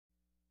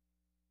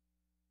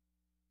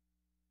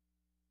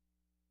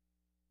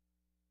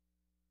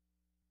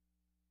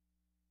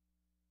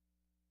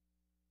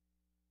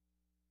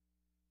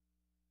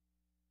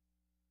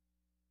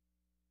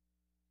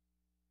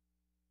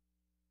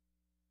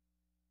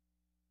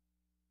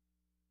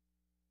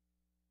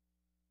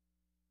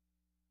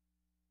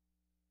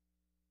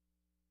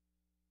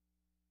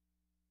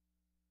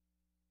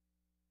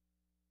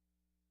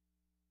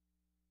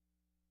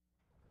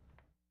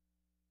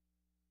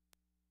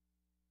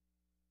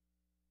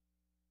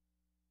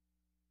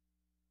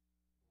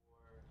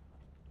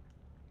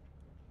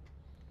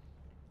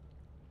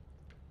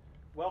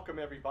Welcome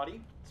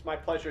everybody. It's my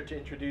pleasure to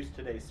introduce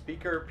today's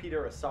speaker,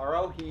 Peter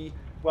Asaro.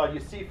 Well, you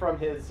see from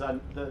his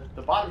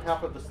the bottom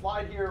half of the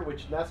slide here,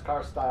 which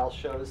NASCAR style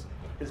shows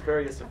his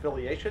various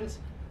affiliations.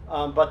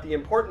 But the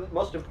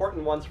most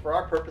important ones for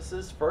our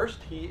purposes,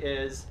 first, he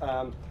is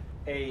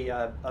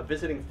a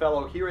visiting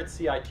fellow here at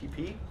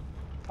CITP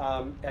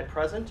at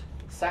present.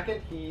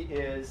 Second, he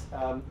is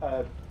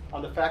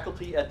on the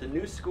faculty at the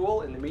New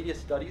School in the Media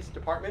Studies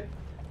Department.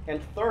 And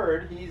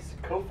third, he's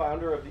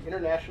co-founder of the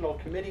International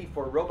Committee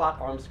for Robot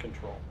Arms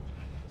Control.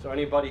 So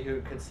anybody who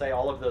can say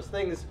all of those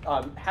things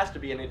has to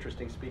be an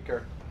interesting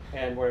speaker.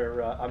 And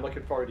I'm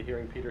looking forward to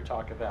hearing Peter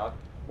talk about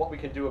what we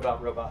can do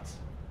about robots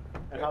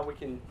and how we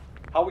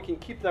can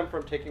keep them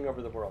from taking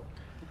over the world.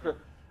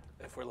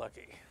 If we're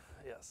lucky,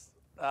 yes.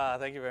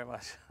 Thank you very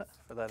much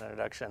for that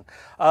introduction.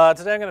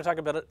 Today I'm going to talk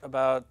a bit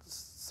about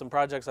some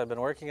projects I've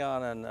been working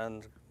on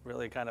and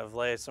really kind of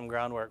lay some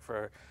groundwork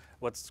for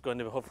what's going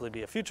to hopefully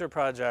be a future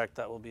project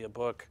that will be a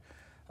book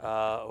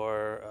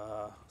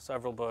or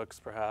several books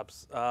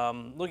perhaps,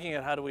 looking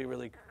at how do we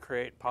really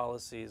create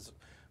policies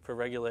for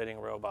regulating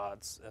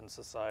robots in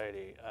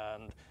society.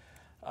 And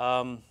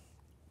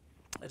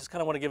I just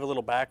kind of want to give a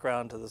little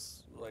background to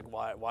this, like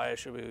why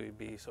should we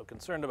be so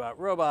concerned about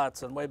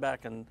robots? And way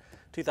back in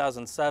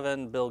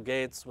 2007, Bill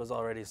Gates was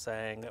already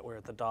saying that we're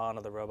at the dawn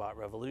of the robot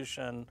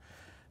revolution.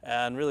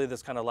 And really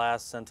this kind of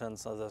last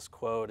sentence of this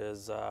quote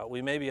is,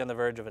 we may be on the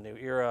verge of a new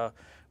era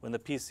when the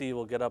PC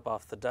will get up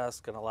off the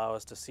desk and allow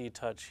us to see,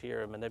 touch,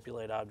 hear, and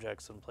manipulate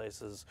objects in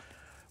places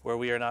where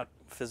we are not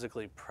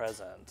physically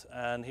present.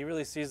 And he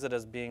really sees it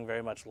as being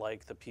very much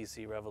like the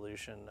PC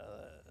revolution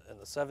in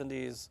the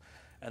 70s,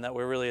 and that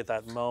we're really at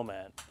that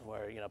moment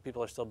where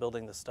people are still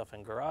building this stuff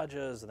in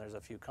garages, and there's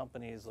a few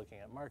companies looking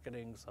at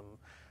marketing some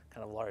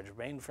kind of large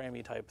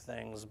mainframey type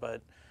things,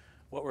 but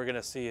what we're going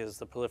to see is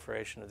the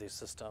proliferation of these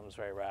systems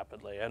very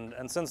rapidly.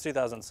 And since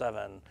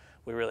 2007,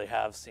 we really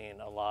have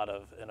seen a lot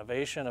of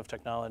innovation of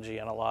technology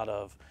and a lot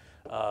of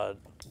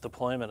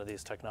deployment of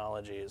these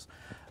technologies.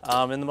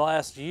 In the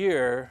last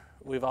year,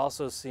 we've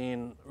also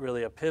seen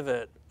really a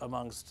pivot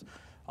amongst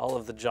all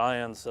of the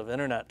giants of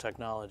internet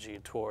technology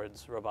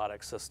towards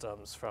robotic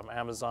systems, from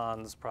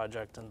Amazon's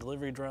project and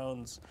delivery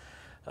drones.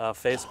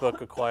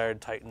 Facebook acquired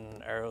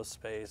Titan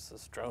Aerospace,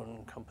 this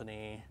drone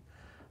company.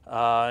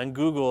 And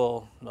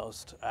Google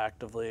most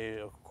actively,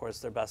 of course,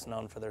 they're best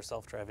known for their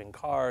self-driving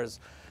cars,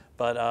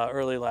 but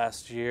early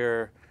last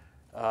year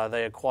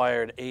they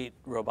acquired 8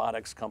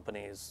 robotics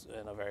companies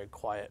in a very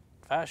quiet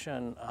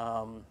fashion,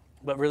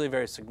 but really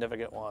very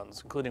significant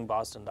ones, including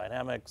Boston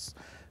Dynamics,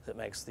 that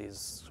makes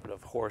these sort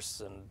of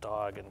horse and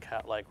dog and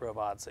cat-like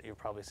robots that you've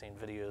probably seen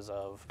videos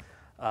of.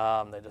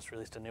 They just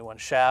released a new one,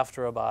 Shaft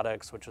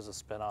Robotics, which is a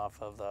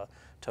spin-off of the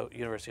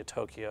University of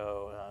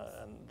Tokyo,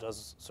 and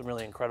does some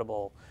really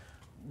incredible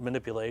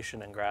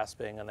manipulation and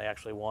grasping, and they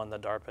actually won the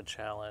DARPA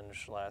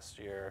challenge last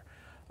year.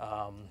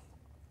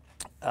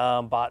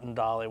 Bot and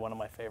Dolly, one of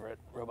my favorite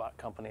robot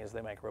companies,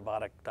 they make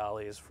robotic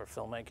dollies for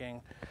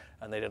filmmaking,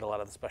 and they did a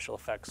lot of the special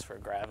effects for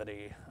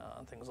Gravity,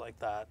 things like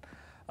that.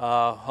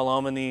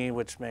 Holomany,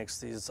 which makes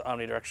these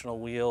omnidirectional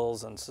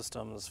wheels and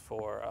systems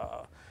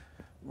for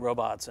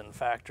robots in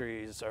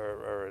factories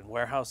or in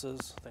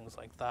warehouses, things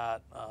like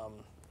that.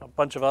 A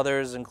bunch of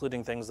others,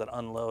 including things that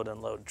unload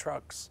and load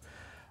trucks.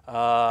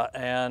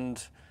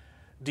 And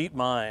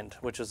DeepMind,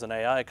 which is an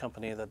AI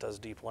company that does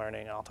deep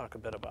learning. I'll talk a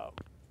bit about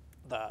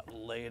that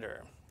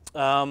later.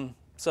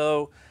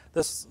 So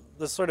this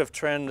sort of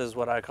trend is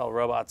what I call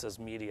robots as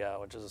media,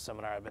 which is a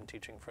seminar I've been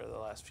teaching for the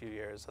last few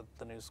years at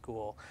the New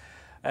School.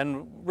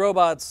 And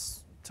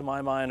robots, to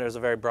my mind, is a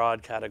very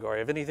broad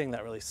category of anything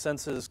that really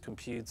senses,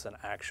 computes, and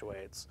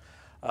actuates.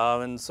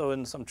 And so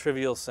in some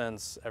trivial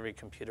sense, every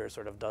computer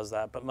sort of does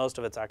that, but most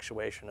of its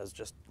actuation is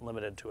just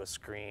limited to a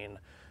screen,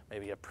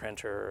 maybe a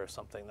printer or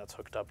something that's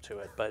hooked up to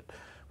it. But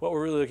what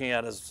we're really looking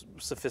at is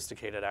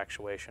sophisticated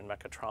actuation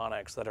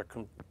mechatronics that are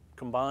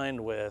combined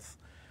with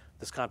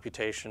this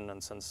computation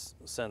and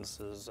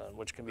senses,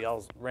 which can be a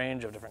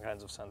range of different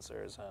kinds of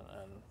sensors.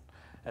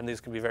 And these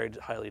can be very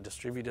highly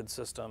distributed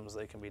systems.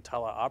 They can be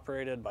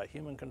teleoperated by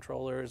human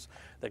controllers.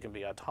 They can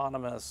be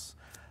autonomous.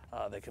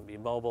 They can be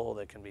mobile.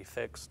 They can be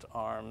fixed,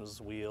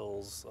 arms,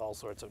 wheels, all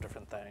sorts of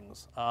different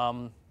things.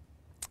 And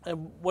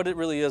what it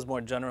really is more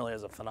generally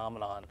as a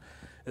phenomenon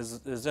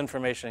is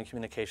information and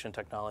communication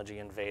technology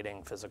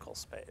invading physical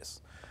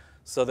space.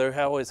 So they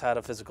always had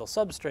a physical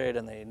substrate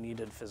and they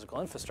needed physical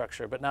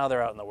infrastructure, but now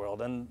they're out in the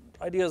world. And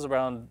ideas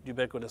around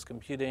ubiquitous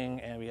computing,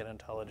 ambient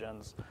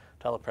intelligence,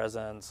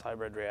 telepresence,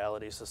 hybrid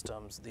reality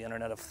systems, the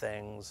Internet of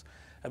Things,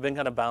 have been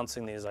kind of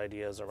bouncing these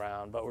ideas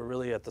around, but we're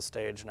really at the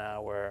stage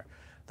now where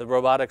the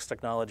robotics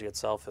technology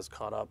itself has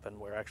caught up and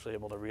we're actually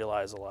able to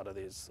realize a lot of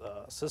these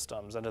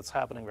systems, and it's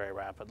happening very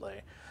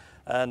rapidly.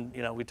 And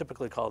we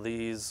typically call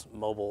these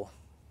mobile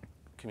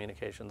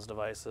communications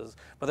devices,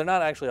 but they're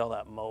not actually all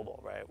that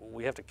mobile, right?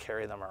 We have to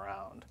carry them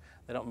around.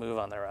 They don't move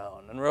on their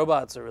own, and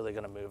robots are really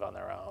going to move on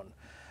their own.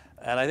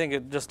 And I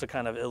think just to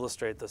kind of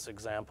illustrate this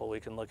example, we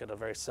can look at a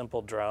very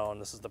simple drone.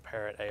 This is the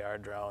Parrot AR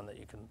drone that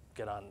you can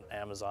get on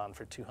Amazon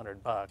for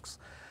 $200.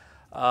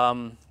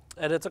 And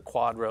it's a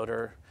quad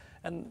rotor.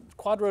 And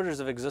quad rotors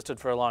have existed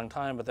for a long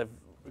time, but they're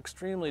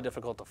extremely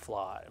difficult to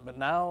fly. But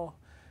now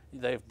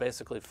they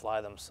basically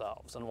fly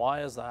themselves. And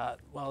why is that?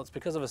 Well, it's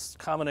because of a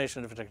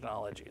combination of different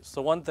technologies.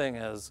 So one thing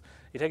is,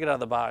 you take it out of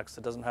the box,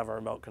 it doesn't have a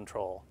remote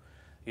control.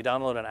 You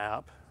download an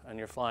app, and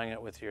you're flying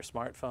it with your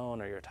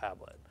smartphone or your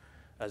tablet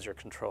as your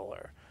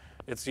controller.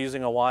 It's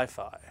using a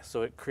Wi-Fi,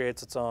 so it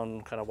creates its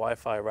own kind of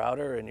Wi-Fi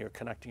router, and you're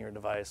connecting your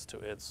device to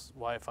its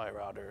Wi-Fi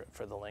router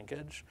for the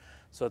linkage.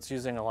 So it's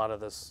using a lot of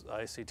this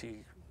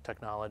ICT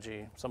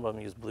technology. Some of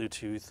them use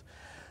Bluetooth.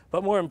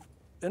 But more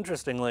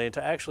interestingly,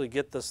 to actually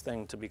get this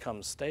thing to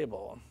become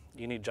stable,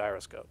 you need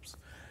gyroscopes.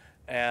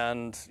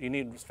 And you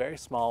need very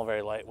small,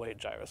 very lightweight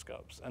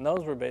gyroscopes. And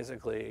those were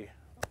basically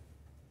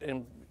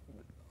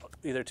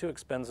either too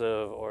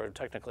expensive or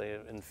technically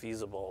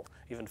infeasible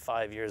even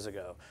 5 years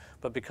ago.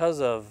 But because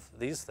of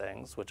these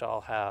things, which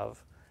all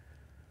have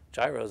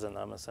gyros in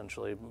them,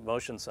 essentially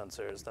motion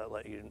sensors that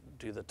let you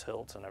do the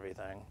tilt and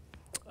everything,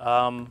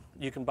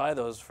 you can buy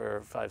those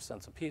for 5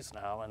 cents a piece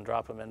now and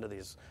drop them into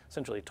these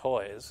essentially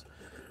toys.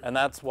 And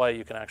that's why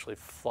you can actually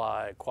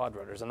fly quad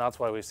rotors. And that's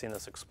why we've seen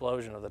this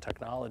explosion of the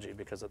technology,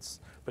 because it's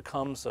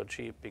become so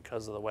cheap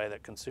because of the way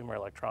that consumer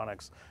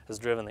electronics has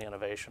driven the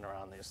innovation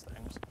around these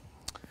things.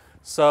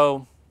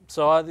 So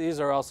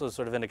these are also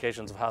sort of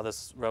indications of how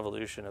this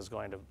revolution is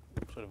going to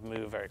sort of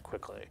move very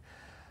quickly.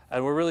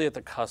 And we're really at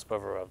the cusp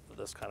of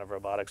this kind of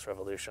robotics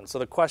revolution. So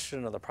the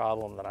question or the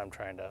problem that I'm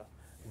trying to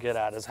get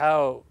at is,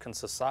 how can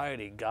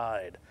society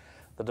guide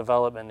the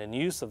development and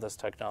use of this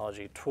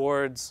technology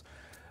towards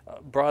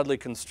broadly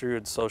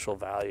construed social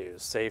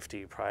values,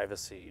 safety,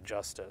 privacy,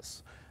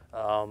 justice,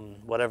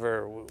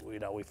 whatever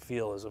we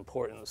feel is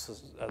important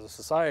as a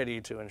society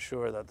to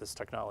ensure that this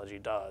technology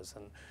does.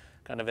 And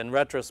kind of in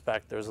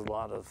retrospect, there's a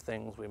lot of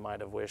things we might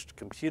have wished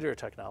computer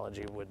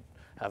technology would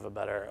have a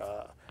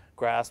better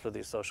grasp of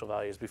these social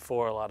values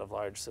before a lot of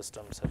large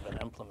systems have been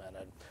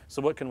implemented.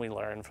 So what can we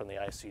learn from the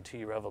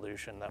ICT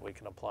revolution that we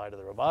can apply to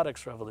the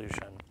robotics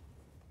revolution?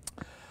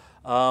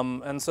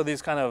 And so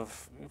these kind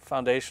of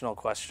foundational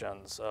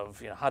questions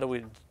of, how do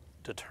we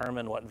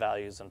determine what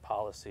values and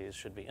policies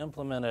should be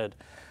implemented?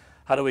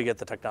 How do we get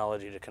the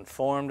technology to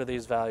conform to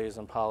these values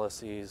and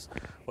policies?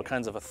 What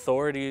kinds of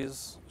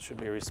authorities should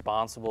be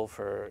responsible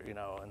for,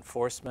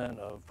 enforcement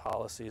of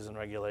policies and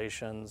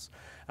regulations?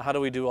 How do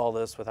we do all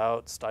this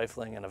without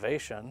stifling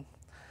innovation?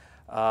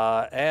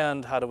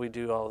 And how do we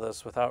do all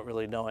this without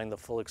really knowing the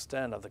full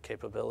extent of the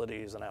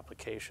capabilities and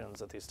applications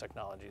that these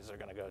technologies are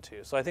going to go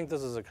to? So I think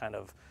this is a kind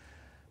of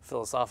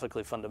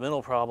philosophically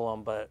fundamental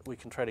problem, but we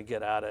can try to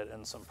get at it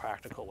in some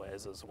practical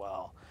ways as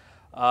well.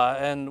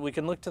 And we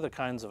can look to the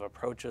kinds of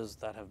approaches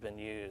that have been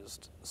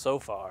used so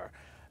far.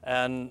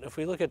 And if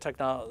we look at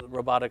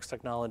robotics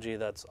technology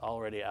that's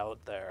already out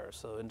there,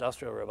 so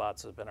industrial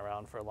robots have been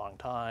around for a long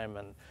time,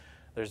 and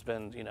there's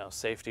been,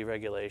 safety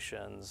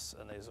regulations,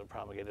 and these are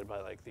promulgated by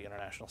like the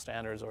International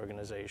Standards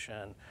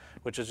Organization,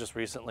 which has just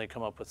recently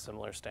come up with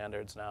similar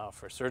standards now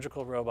for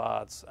surgical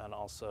robots and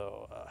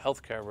also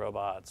healthcare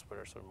robots, which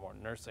are sort of more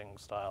nursing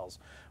styles,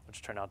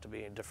 which turn out to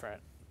be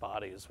different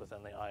bodies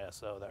within the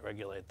ISO that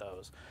regulate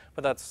those.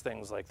 But that's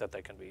things like that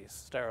they can be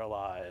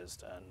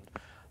sterilized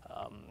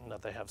and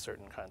that they have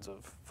certain kinds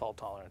of fault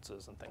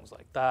tolerances and things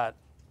like that.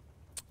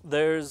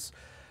 There's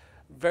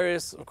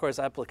various, of course,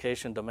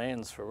 application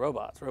domains for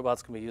robots.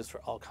 Robots can be used for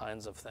all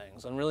kinds of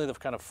things. And really the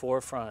kind of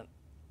forefront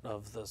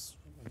of this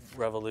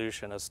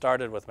revolution has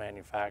started with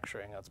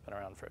manufacturing. That's been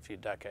around for a few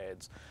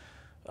decades.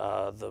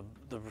 The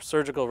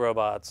surgical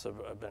robots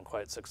have been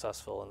quite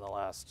successful in the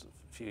last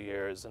few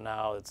years, and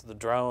now the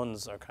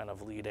drones are kind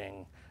of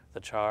leading the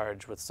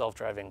charge, with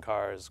self-driving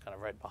cars kind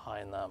of right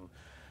behind them.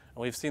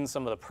 And we've seen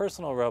some of the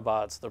personal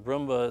robots. The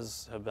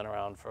Roombas have been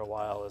around for a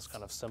while as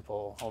kind of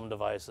simple home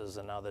devices,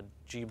 and now the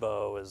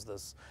Jibo is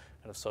this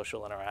kind of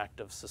social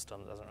interactive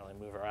system that doesn't really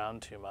move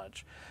around too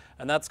much.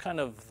 And that's kind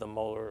of the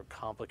more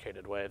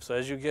complicated wave. So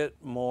as you get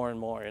more and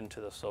more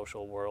into the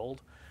social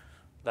world,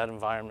 that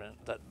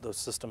environment that the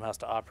system has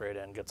to operate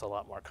in gets a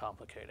lot more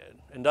complicated.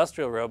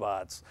 Industrial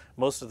robots,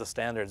 most of the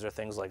standards are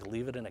things like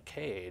leave it in a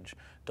cage,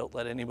 don't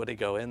let anybody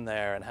go in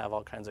there, and have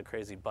all kinds of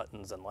crazy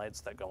buttons and lights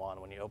that go on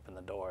when you open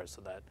the door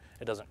so that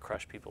it doesn't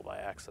crush people by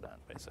accident,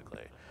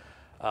 basically.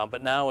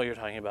 But now when you're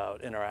talking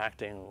about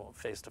interacting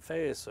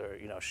face-to-face or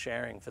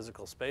sharing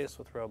physical space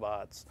with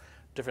robots,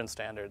 different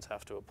standards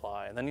have to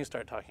apply. And then you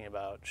start talking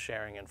about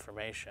sharing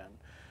information.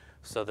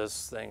 So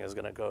this thing is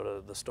going to go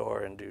to the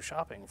store and do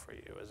shopping for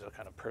you as a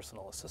kind of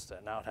personal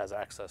assistant. Now it has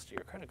access to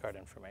your credit card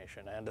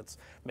information, and it's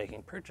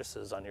making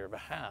purchases on your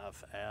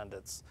behalf, and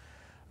it's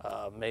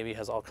maybe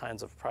has all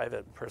kinds of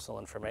private and personal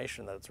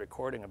information that it's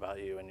recording about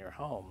you in your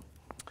home.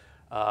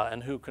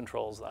 And who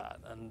controls that?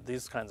 And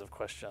these kinds of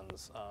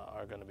questions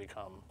are going to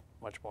become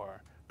much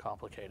more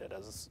complicated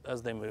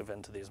as they move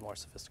into these more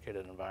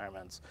sophisticated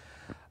environments.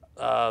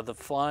 The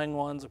flying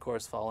ones, of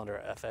course, fall under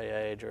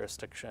FAA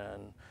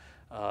jurisdiction.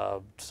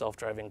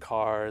 Self-driving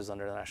cars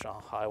under the National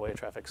Highway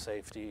Traffic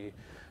Safety.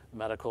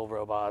 Medical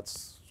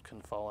robots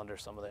can fall under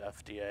some of the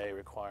FDA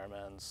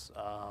requirements.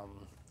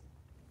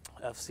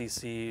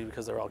 FCC,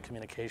 because they're all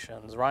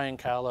communications. Ryan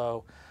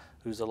Callow,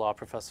 who's a law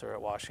professor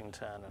at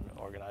Washington and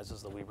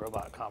organizes the We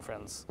Robot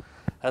conference,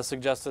 has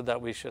suggested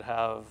that we should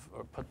have,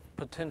 or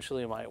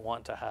potentially might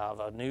want to have,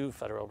 a new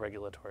federal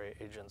regulatory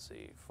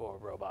agency for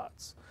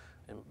robots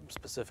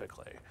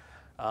specifically.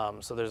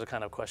 So there's a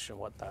kind of question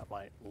what that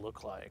might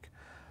look like.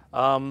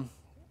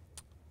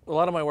 A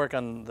lot of my work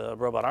on the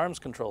robot arms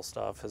control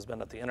stuff has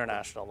been at the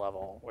international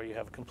level, where you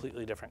have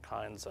completely different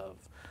kinds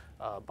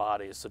of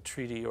bodies, so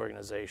treaty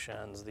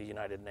organizations, the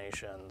United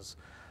Nations,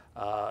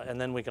 and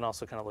then we can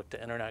also kind of look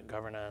to internet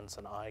governance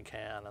and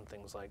ICANN and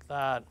things like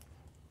that.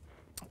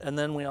 And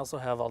then we also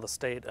have all the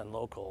state and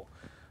local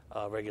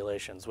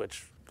regulations,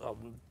 which I'll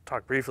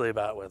talk briefly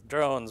about with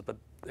drones, but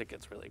it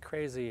gets really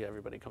crazy.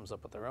 Everybody comes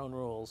up with their own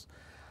rules.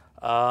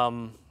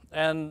 And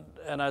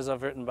as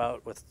I've written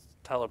about with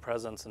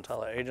telepresence and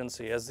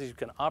teleagency, as you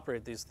can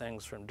operate these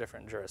things from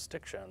different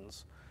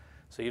jurisdictions,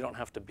 so you don't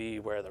have to be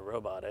where the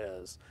robot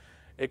is,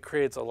 it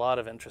creates a lot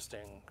of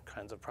interesting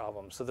kinds of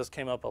problems. So this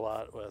came up a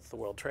lot with the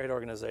World Trade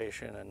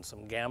Organization and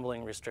some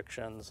gambling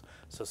restrictions.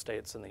 So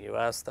states in the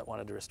US that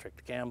wanted to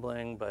restrict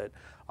gambling, but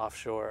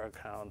offshore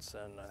accounts,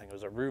 and I think it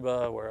was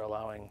Aruba, were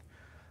allowing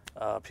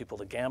people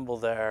to gamble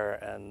there.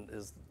 And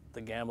is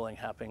the gambling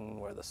happening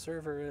where the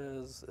server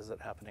is? Is it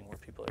happening where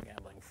people are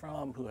gambling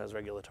from? Who has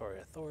regulatory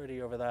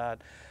authority over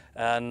that?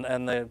 And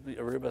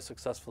Aruba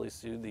successfully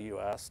sued the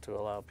US to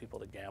allow people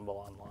to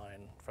gamble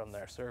online from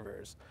their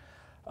servers.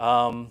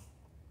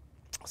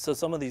 So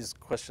some of these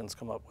questions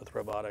come up with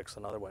robotics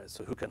in other ways.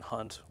 So who can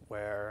hunt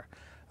where?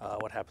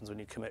 What happens when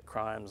you commit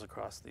crimes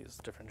across these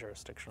different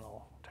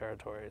jurisdictional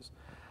territories?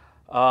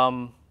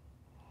 And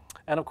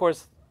of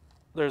course,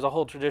 there's a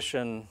whole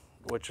tradition,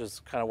 which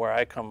is kind of where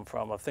I come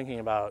from, of thinking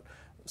about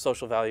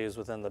social values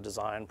within the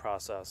design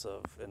process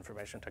of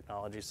information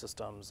technology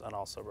systems and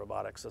also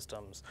robotic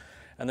systems.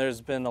 And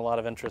there's been a lot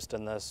of interest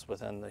in this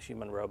within the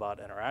human-robot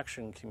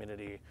interaction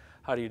community.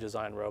 How do you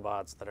design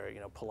robots that are,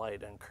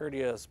 polite and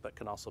courteous, but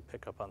can also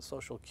pick up on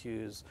social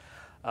cues?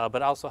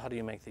 But also, how do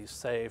you make these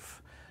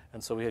safe?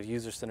 And so we have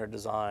user-centered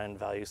design,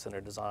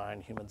 value-centered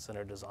design,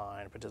 human-centered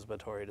design,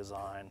 participatory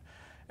design,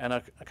 and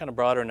a kind of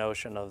broader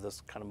notion of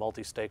this kind of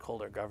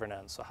multi-stakeholder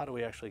governance. So how do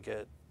we actually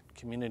get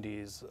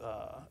communities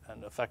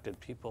and affected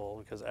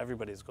people, because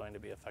everybody's going to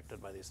be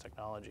affected by these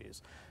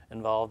technologies,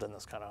 involved in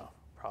this kind of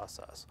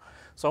process?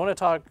 So I want to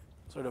talk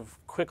sort of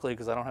quickly,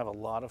 because I don't have a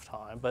lot of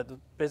time, but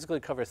basically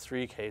cover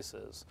 3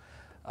 cases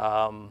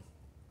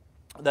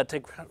that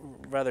take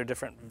rather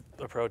different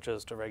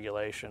approaches to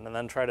regulation, and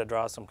then try to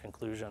draw some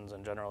conclusions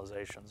and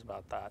generalizations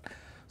about that.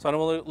 So I'm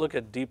going to look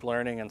at deep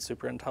learning and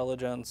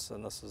superintelligence,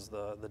 and this is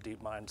the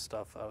DeepMind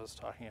stuff I was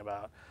talking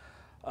about.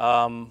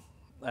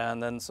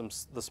 And then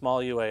the small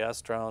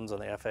UAS drones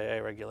and the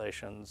FAA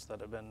regulations that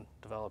have been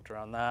developed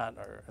around that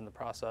are in the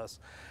process.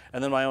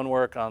 And then my own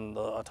work on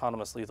the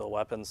autonomous lethal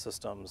weapons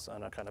systems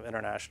and a kind of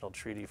international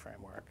treaty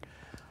framework.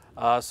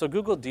 So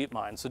Google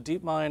DeepMind. So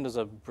DeepMind is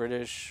a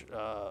British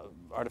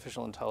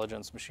artificial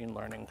intelligence machine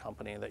learning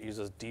company that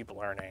uses deep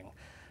learning.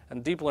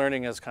 And deep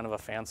learning is kind of a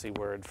fancy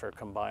word for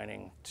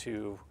combining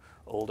 2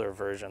 older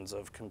versions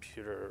of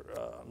computer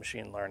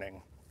machine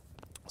learning.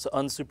 So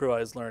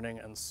unsupervised learning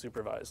and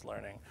supervised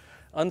learning.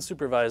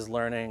 Unsupervised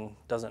learning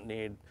doesn't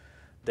need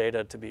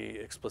data to be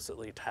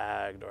explicitly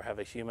tagged or have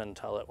a human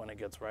tell it when it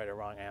gets right or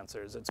wrong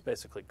answers. It's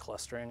basically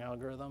clustering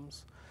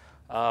algorithms.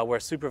 Where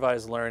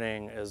supervised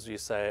learning is you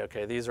say,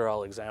 okay, these are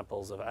all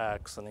examples of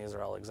X and these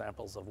are all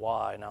examples of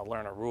Y. Now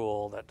learn a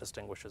rule that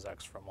distinguishes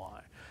X from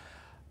Y.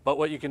 But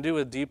what you can do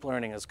with deep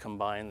learning is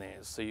combine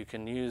these. So you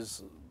can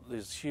use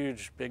these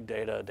huge big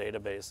data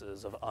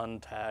databases of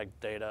untagged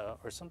data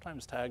or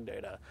sometimes tagged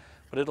data,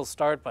 but it'll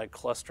start by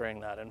clustering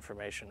that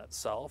information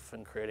itself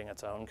and creating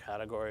its own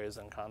categories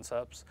and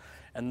concepts,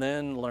 and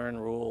then learn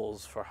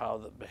rules for how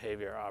the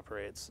behavior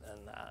operates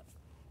in that.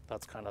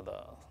 That's kind of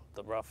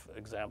the rough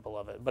example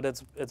of it. But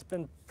it's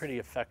been pretty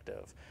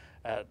effective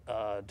at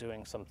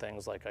doing some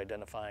things like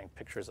identifying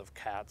pictures of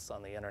cats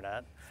on the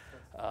internet,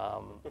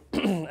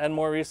 and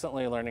more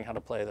recently learning how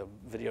to play the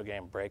video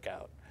game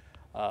Breakout,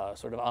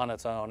 sort of on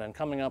its own, and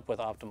coming up with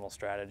optimal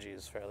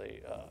strategies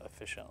fairly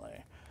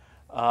efficiently.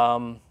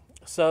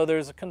 So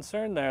there's a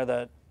concern there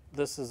that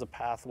this is a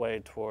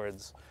pathway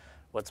towards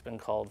what's been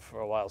called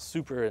for a while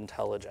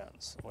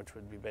superintelligence, which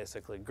would be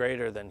basically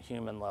greater than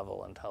human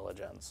level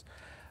intelligence,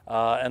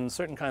 and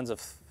certain kinds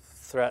of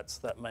threats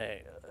that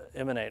may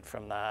emanate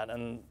from that.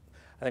 And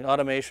I think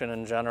automation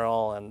in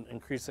general, and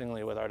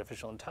increasingly with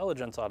artificial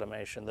intelligence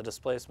automation, the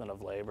displacement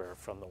of labor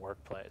from the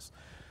workplace.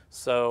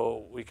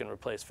 So we can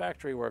replace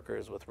factory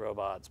workers with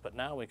robots, but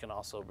now we can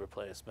also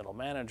replace middle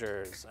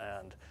managers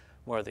and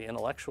more of the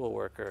intellectual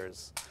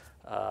workers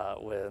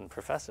with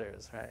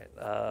professors,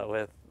 right?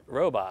 With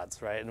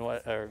robots, right? And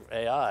or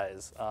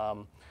AIs.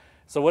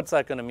 So what's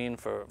that going to mean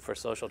for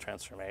social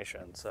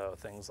transformation? So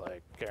things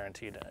like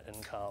guaranteed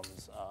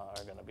incomes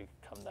are going to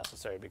become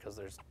necessary because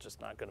there's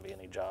just not going to be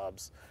any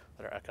jobs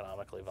that are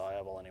economically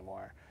viable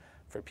anymore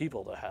for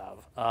people to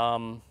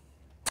have.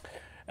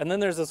 And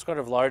then there's this sort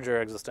of larger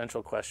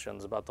existential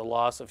questions about the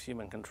loss of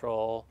human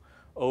control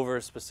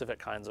over specific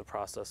kinds of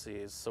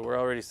processes. So we're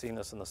already seeing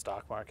this in the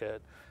stock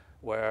market,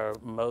 where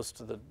most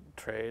of the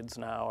trades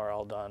now are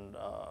all done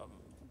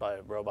by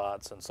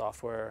robots and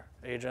software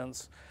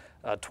agents.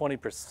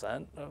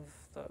 20% of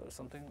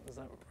something, is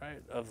that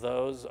right? Of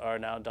those are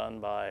now done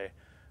by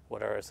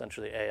what are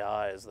essentially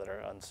AIs that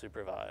are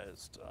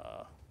unsupervised,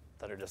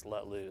 that are just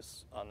let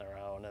loose on their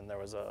own. And there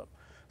was a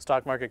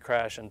stock market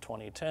crash in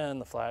 2010,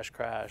 the flash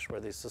crash, where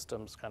these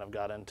systems kind of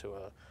got into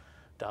a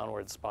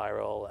downward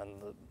spiral,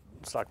 and the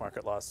stock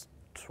market lost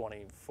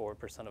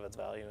 24% of its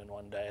value in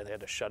one day. They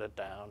had to shut it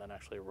down and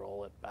actually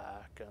roll it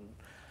back, and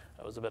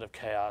it was a bit of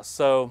chaos.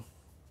 So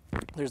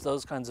there's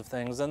those kinds of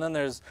things. And then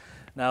there's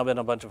now been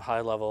a bunch of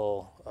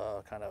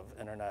high-level kind of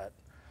internet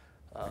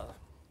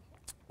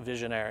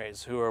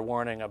visionaries who are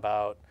warning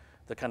about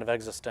the kind of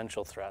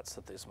existential threats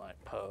that these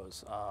might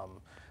pose.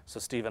 So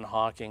Stephen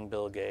Hawking,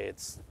 Bill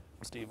Gates,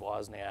 Steve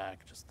Wozniak,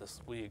 just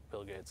this week,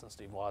 Bill Gates and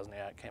Steve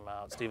Wozniak came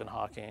out. Stephen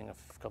Hawking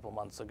a couple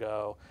months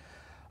ago.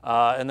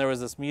 And there was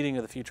this meeting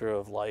of the Future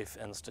of Life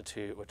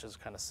Institute, which is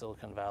kind of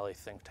Silicon Valley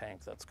think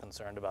tank that's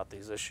concerned about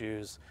these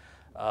issues,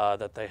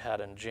 that they had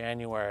in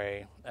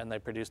January, and they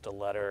produced a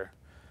letter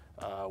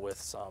with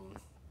some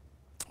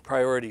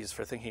priorities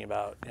for thinking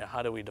about,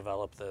 how do we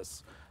develop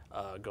this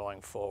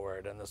going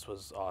forward. And this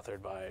was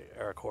authored by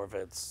Eric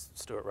Horvitz,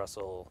 Stuart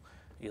Russell,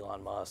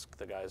 Elon Musk,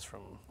 the guys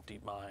from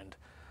DeepMind,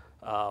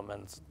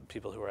 and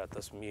people who were at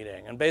this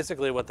meeting. And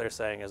basically what they're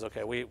saying is,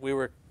 okay, we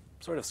were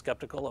sort of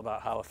skeptical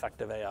about how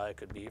effective AI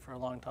could be for a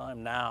long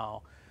time.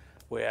 Now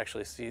we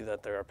actually see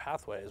that there are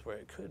pathways where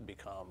it could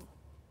become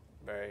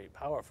very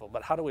powerful.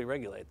 But how do we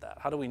regulate that?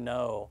 How do we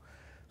know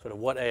sort of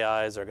what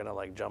AIs are going to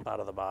like jump out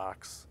of the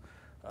box?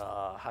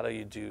 How do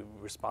you do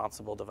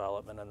responsible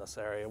development in this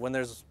area when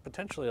there's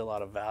potentially a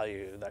lot of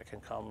value that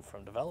can come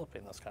from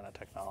developing this kind of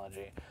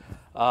technology?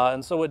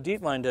 And so what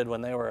DeepMind did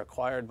when they were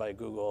acquired by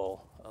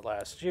Google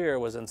last year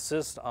was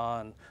insist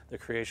on the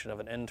creation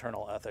of an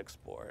internal ethics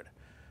board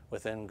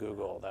within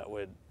Google that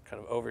would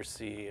kind of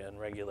oversee and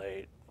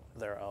regulate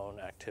their own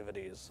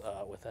activities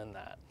within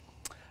that.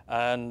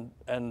 And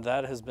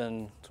that has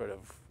been sort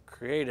of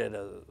created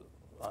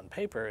on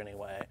paper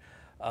anyway.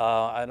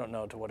 I don't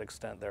know to what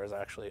extent there is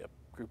actually a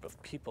group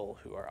of people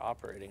who are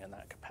operating in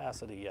that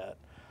capacity yet,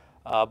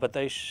 but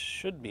they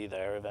should be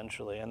there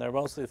eventually. And they're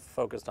mostly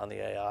focused on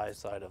the AI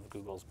side of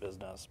Google's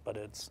business, but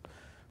it's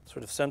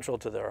sort of central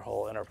to their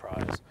whole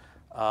enterprise.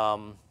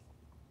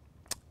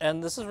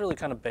 And this is really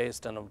kind of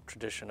based in a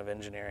tradition of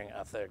engineering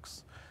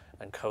ethics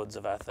and codes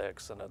of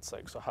ethics. And it's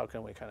like, so how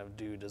can we kind of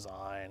do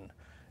design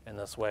in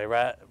this way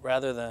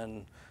rather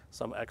than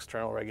some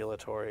external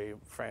regulatory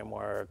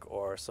framework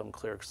or some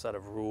clear set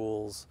of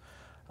rules?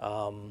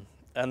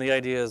 And the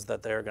idea is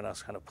that they're going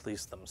to kind of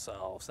police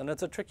themselves. And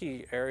it's a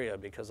tricky area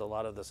because a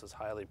lot of this is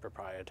highly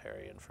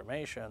proprietary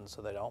information,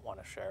 so they don't want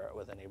to share it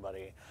with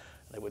anybody.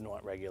 They wouldn't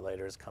want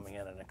regulators coming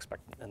in and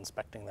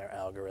inspecting their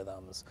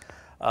algorithms.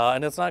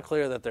 And it's not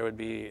clear that there would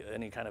be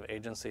any kind of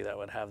agency that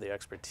would have the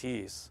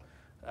expertise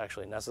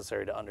actually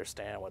necessary to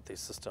understand what these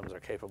systems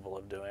are capable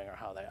of doing or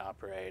how they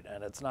operate.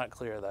 And it's not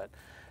clear that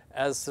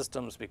as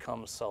systems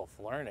become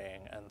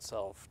self-learning and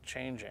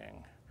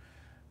self-changing,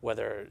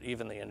 whether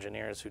even the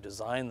engineers who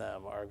design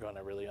them are going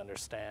to really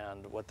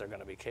understand what they're going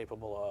to be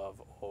capable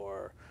of,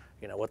 or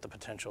what the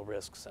potential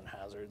risks and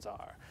hazards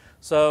are.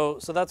 So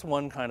that's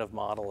one kind of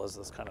model, is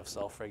this kind of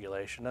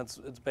self-regulation. It's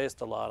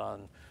based a lot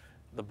on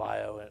the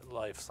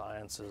life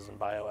sciences and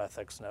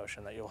bioethics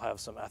notion that you'll have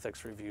some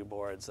ethics review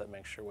boards that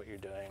make sure what you're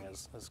doing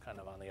is kind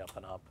of on the up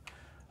and up.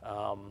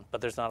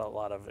 But there's not a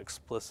lot of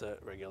explicit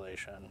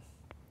regulation.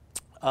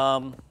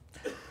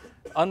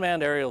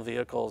 Unmanned aerial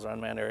vehicles or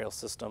unmanned aerial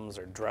systems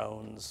or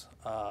drones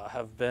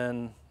have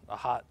been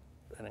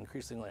an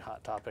increasingly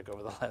hot topic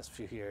over the last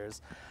few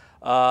years.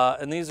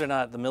 And these are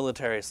not the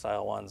military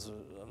style ones.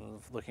 I'm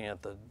looking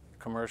at the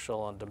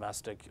commercial and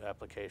domestic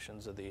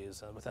applications of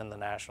these within the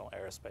national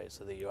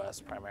airspace of the US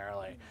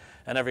primarily.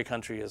 And every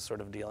country is sort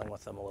of dealing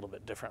with them a little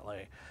bit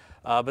differently.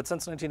 But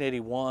since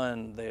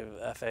 1981,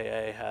 the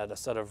FAA had a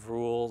set of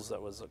rules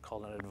that was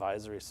called an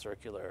advisory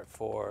circular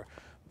for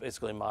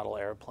basically model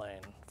airplane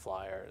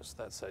flyers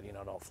that said,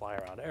 don't fly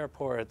around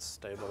airports,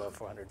 stay below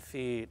 400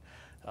 feet,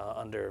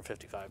 under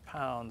 55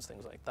 pounds,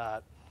 things like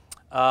that.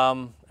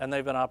 And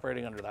they've been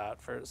operating under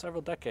that for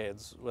several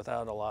decades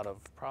without a lot of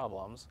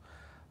problems.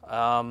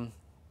 And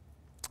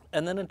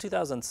then in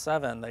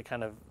 2007, they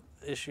kind of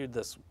issued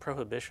this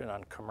prohibition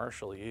on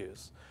commercial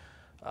use,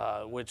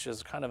 which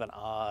is kind of an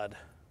odd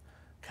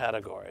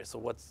category. So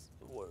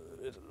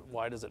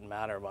why does it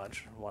matter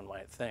much, one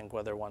might think,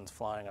 whether one's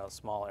flying a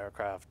small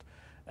aircraft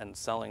and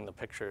selling the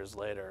pictures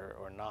later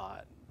or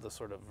not? The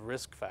sort of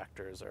risk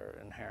factors are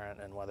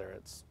inherent in whether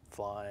it's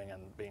flying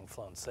and being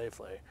flown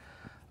safely.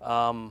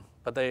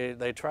 But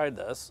they tried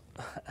this,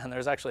 and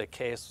there's actually a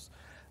case,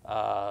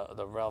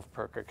 the Ralph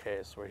Perker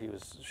case, where he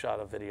shot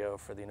a video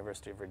for the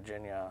University of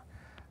Virginia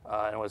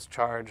and was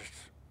charged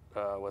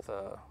with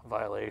a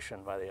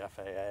violation by the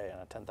FAA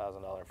and a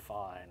 $10,000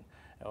 fine.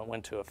 And it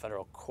went to a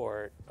federal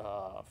court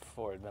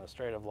for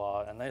administrative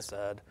law, and they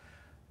said,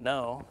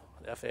 no,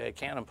 the FAA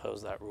can't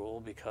impose that rule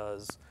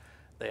because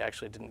they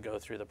actually didn't go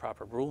through the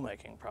proper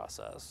rulemaking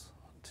process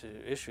to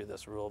issue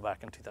this rule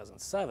back in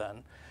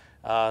 2007.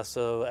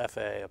 So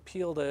FAA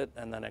appealed it,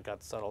 and then it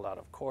got settled out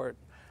of court.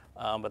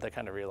 But they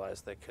kind of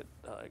realized they could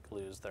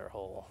lose their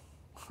whole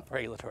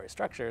regulatory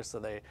structure, so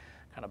they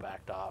kind of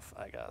backed off,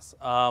 I guess.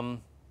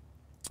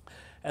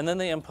 And then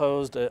they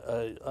imposed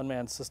a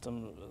unmanned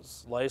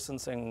systems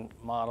licensing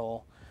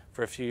model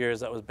for a few years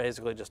that was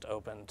basically just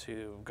open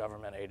to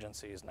government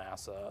agencies,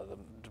 NASA, the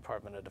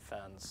Department of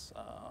Defense,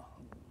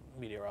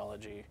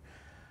 meteorology,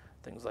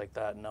 things like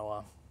that,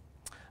 NOAA.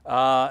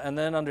 And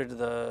then under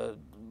the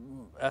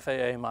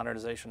FAA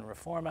Modernization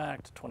Reform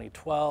Act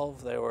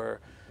 2012, they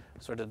were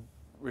sort of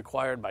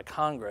required by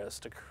Congress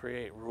to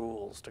create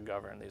rules to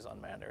govern these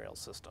unmanned aerial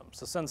systems.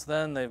 So since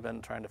then, they've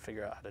been trying to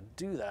figure out how to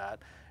do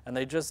that, and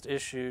they just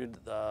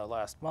issued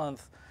last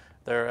month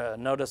their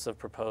notice of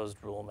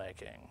proposed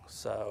rulemaking.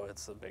 So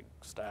it's a big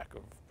stack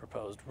of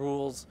proposed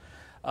rules.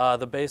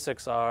 The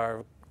basics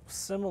are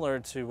similar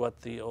to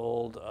what the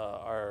old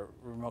our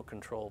remote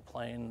control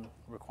plane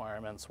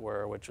requirements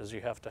were, which is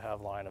you have to have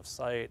line of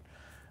sight,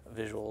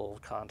 visual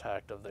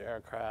contact of the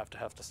aircraft,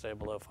 have to stay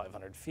below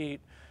 500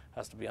 feet,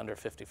 has to be under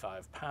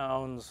 55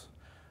 pounds,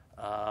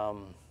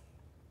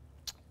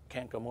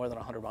 can't go more than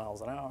 100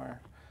 miles an hour,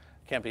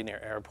 can't be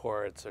near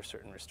airports or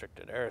certain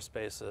restricted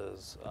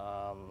airspaces,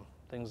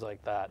 things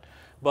like that.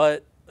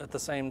 But at the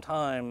same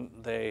time,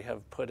 they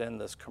have put in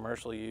this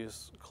commercial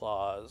use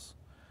clause,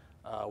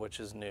 which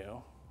is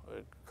new.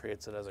 It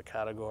creates it as a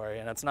category,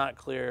 and it's not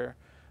clear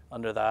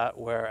under that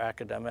where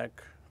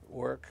academic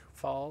work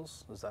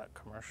falls. Is that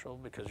commercial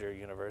because you're a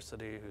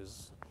university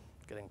who's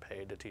getting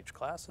paid to teach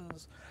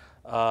classes?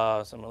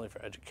 Similarly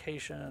for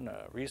education,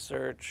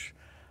 research,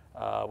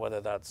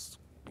 whether that's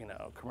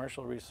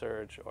commercial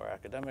research or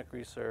academic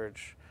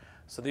research.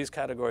 So these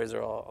categories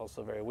are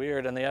also very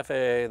weird, and the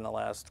FAA in the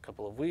last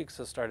couple of weeks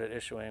has started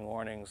issuing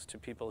warnings to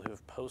people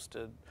who've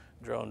posted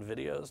drone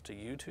videos to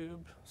YouTube,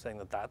 saying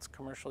that that's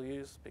commercial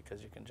use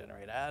because you can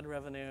generate ad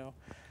revenue,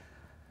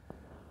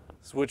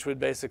 which would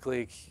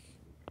basically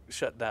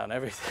shut down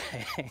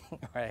everything,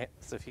 right?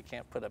 So if you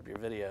can't put up your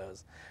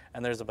videos,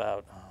 and there's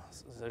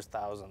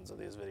thousands of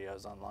these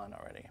videos online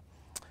already.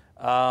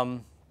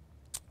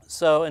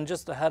 And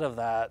just ahead of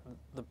that,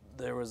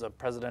 there was a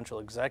presidential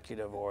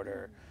executive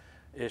order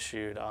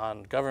issued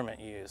on government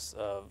use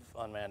of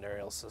unmanned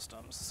aerial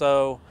systems.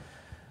 So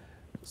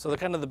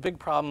the big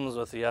problems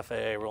with the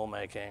FAA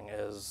rulemaking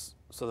is,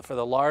 for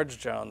the large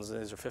drones,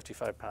 these are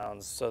 55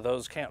 pounds, so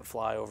those can't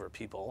fly over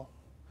people.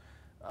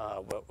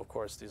 But of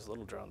course, these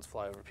little drones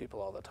fly over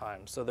people all the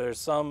time. So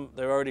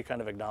they're already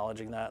kind of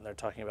acknowledging that, and they're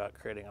talking about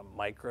creating a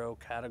micro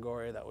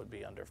category that would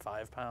be under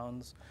 5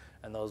 pounds,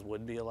 and those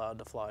would be allowed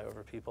to fly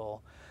over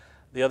people.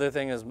 The other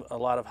thing is a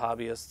lot of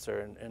hobbyists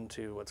are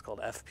into what's called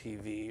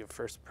FPV,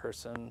 first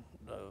person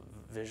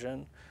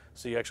vision.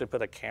 So you actually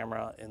put a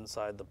camera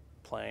inside the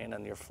plane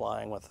and you're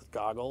flying with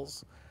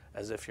goggles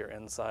as if you're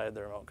inside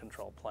the remote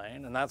control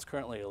plane. And that's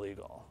currently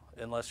illegal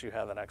unless you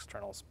have an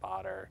external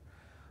spotter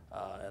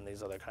and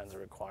these other kinds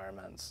of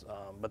requirements.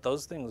 But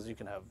those things, you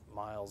can have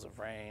miles of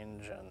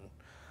range,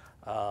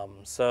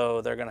 and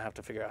so they're going to have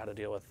to figure out how to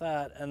deal with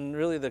that. And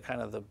really the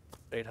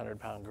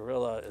 800-pound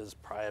gorilla is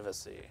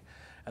privacy.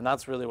 And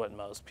that's really what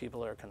most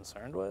people are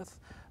concerned with,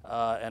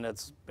 and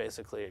it's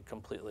basically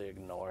completely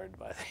ignored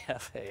by the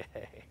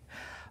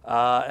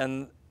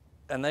FAA.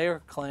 And their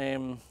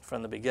claim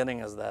from the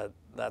beginning is that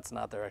that's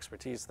not their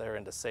expertise. They're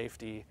into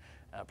safety,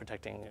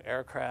 protecting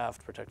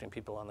aircraft, protecting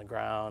people on the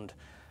ground.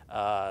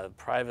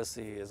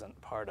 Privacy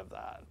isn't part of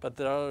that. But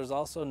there's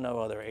also no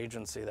other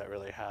agency that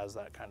really has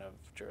that kind of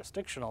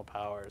jurisdictional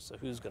power, so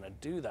who's going to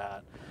do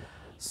that?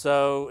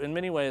 So in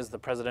many ways, the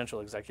presidential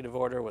executive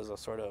order was a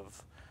sort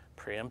of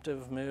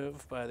preemptive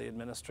move by the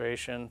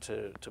administration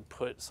to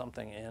put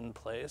something in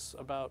place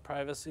about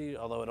privacy,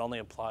 although it only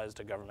applies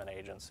to government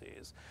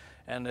agencies.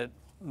 And it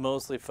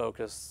mostly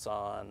focuses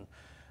on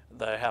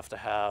they have to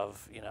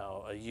have,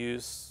 a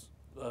use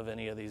of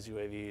any of these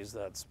UAVs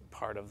that's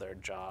part of their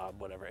job,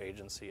 whatever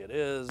agency it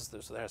is.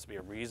 There has to be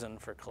a reason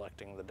for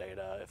collecting the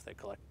data if they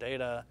collect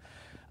data.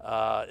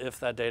 If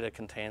that data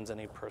contains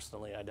any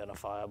personally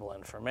identifiable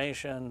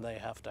information, they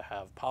have to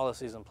have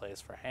policies in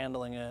place for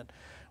handling it,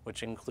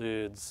 which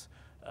includes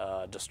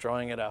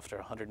destroying it after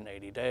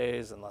 180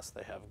 days unless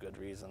they have good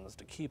reasons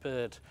to keep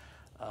it,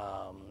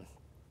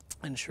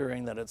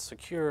 ensuring that it's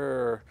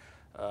secure,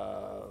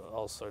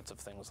 all sorts of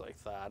things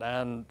like that.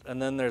 And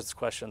then there's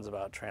questions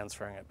about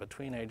transferring it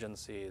between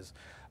agencies.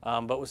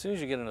 But as soon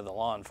as you get into the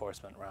law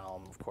enforcement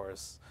realm, of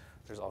course,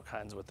 there's all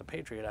kinds with the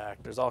Patriot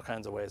Act, there's all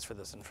kinds of ways for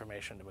this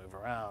information to move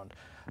around.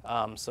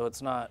 So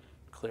it's not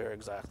clear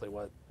exactly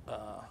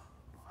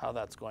how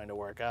that's going to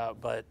work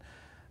out. But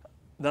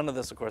none of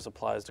this, of course,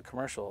 applies to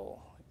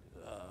commercial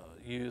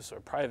use or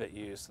private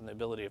use and the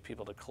ability of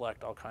people to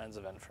collect all kinds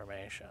of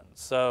information.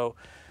 So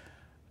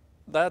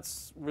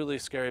that's really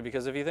scary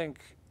because if you think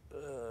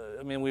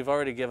I mean, we've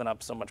already given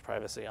up so much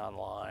privacy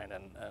online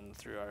and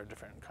through our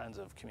different kinds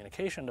of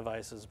communication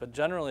devices, but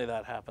generally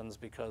that happens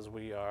because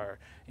we are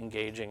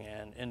engaging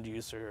in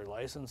end-user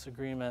license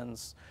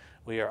agreements.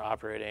 We are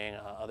operating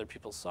other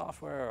people's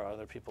software or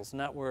other people's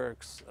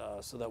networks,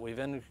 so that we've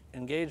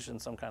engaged in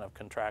some kind of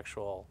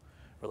contractual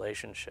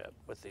relationship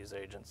with these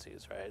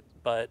agencies, right?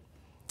 But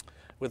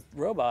with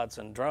robots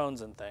and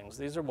drones and things,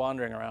 these are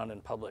wandering around in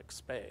public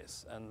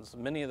space, and so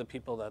many of the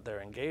people that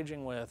they're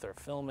engaging with or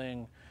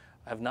filming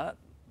have not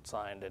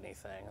signed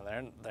anything,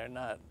 and they're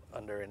not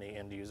under any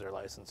end-user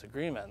license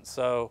agreement.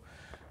 So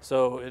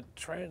it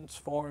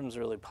transforms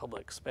really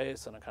public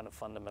space in a kind of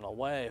fundamental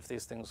way if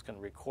these things can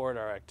record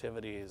our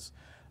activities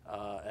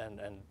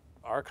and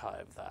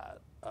archive that.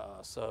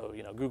 So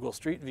Google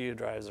Street View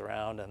drives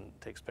around and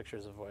takes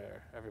pictures of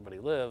where everybody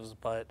lives,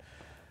 but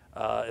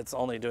it's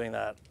only doing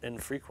that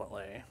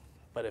infrequently.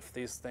 But if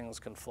these things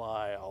can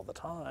fly all the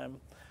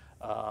time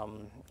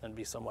and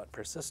be somewhat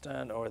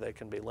persistent, or they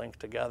can be linked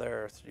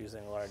together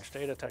using large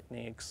data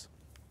techniques,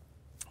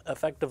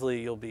 effectively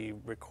you'll be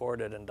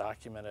recorded and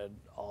documented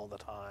all the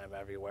time,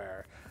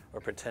 everywhere,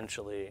 or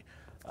potentially.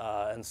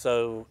 And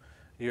so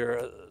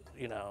your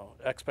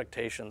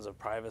expectations of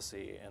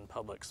privacy in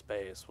public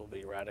space will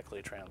be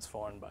radically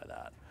transformed by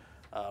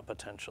that,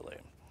 potentially.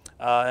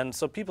 And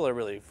so people are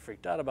really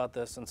freaked out about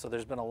this, and so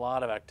there's been a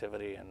lot of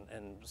activity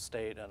in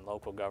state and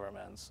local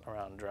governments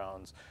around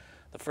drones.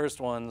 The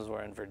first ones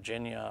were in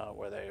Virginia,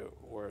 where they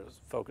were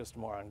focused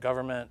more on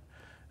government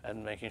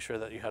and making sure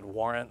that you had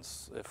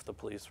warrants if the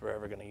police were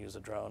ever going to use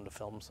a drone to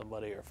film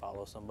somebody or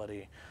follow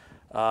somebody.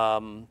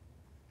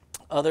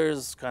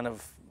 Others kind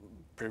of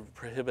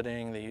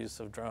prohibiting the use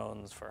of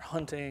drones for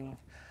hunting.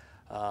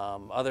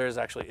 Others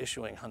actually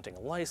issuing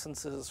hunting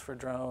licenses for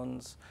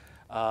drones.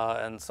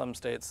 And some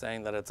states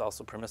saying that it's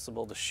also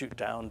permissible to shoot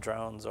down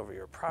drones over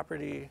your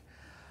property.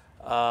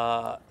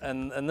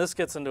 And this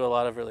gets into a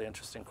lot of really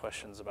interesting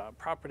questions about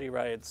property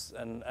rights.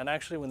 And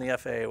actually, when the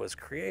FAA was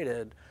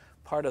created,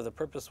 part of the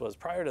purpose was,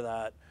 prior to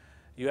that,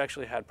 you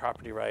actually had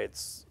property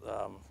rights,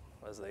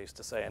 as they used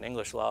to say in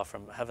English law,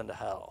 from heaven to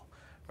hell,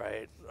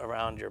 right,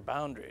 around your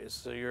boundaries.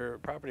 So your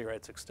property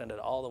rights extended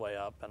all the way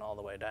up and all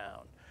the way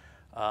down.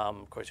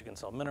 Of course, you can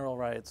sell mineral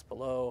rights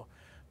below,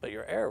 but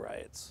your air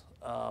rights.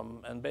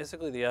 And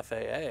basically, the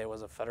FAA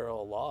was a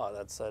federal law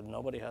that said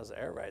nobody has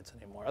air rights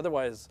anymore.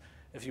 Otherwise,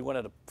 if you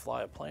wanted to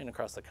fly a plane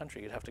across the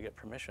country, you'd have to get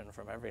permission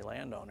from every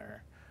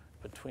landowner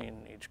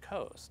between each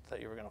coast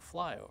that you were going to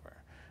fly over.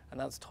 And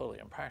that's totally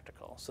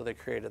impractical. So they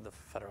created the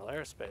federal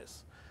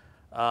airspace.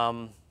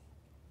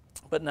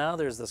 But now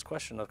there's this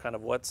question of kind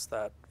of what's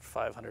that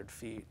 500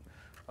 feet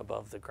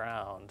above the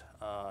ground,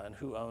 and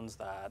who owns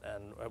that,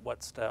 and at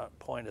what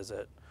point is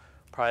it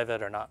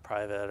private or not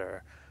private,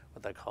 or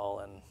what they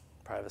call in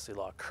privacy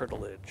law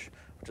curtilage,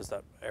 which is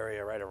that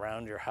area right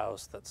around your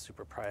house that's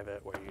super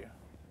private where you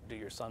do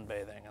your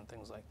sunbathing and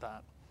things like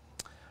that.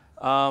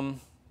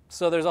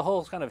 So there's a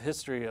whole kind of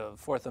history of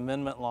Fourth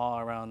Amendment law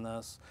around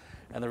this,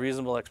 and the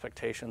reasonable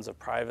expectations of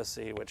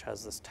privacy, which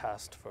has this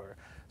test for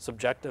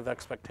subjective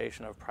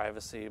expectation of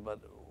privacy, but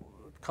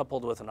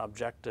coupled with an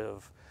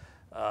objective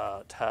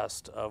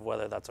test of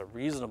whether that's a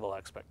reasonable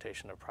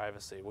expectation of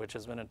privacy, which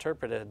has been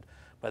interpreted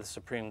by the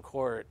Supreme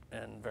Court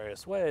in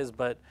various ways.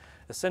 But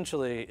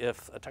essentially,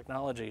 if a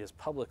technology is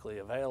publicly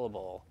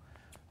available,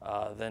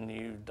 then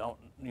you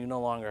no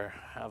longer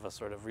have a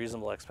sort of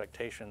reasonable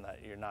expectation that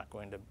it's not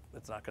going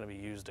to be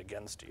used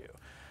against you.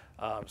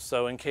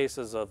 So in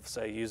cases of,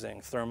 say,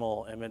 using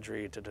thermal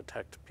imagery to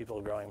detect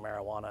people growing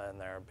marijuana in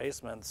their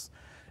basements,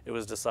 it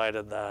was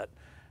decided that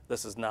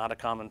this is not a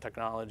common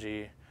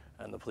technology,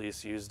 and the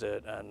police used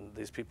it, and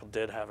these people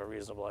did have a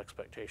reasonable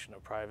expectation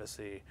of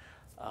privacy.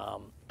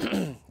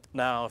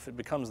 Now, if it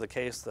becomes the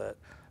case that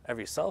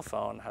every cell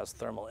phone has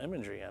thermal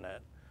imagery in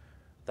it,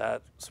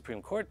 that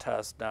Supreme Court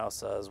test now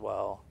says,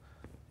 well,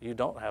 you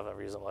don't have a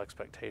reasonable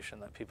expectation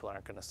that people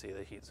aren't going to see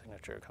the heat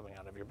signature coming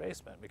out of your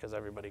basement because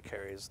everybody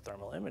carries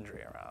thermal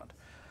imagery around.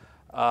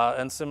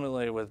 And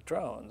similarly with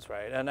drones,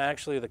 right? And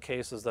actually the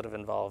cases that have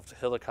involved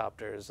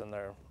helicopters, and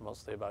they're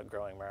mostly about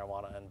growing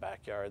marijuana in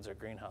backyards or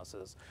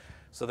greenhouses.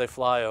 So they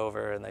fly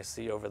over and they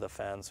see over the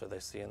fence or they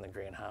see in the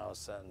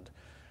greenhouse,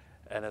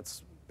 and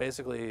it's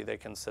basically they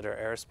consider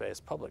airspace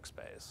public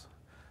space.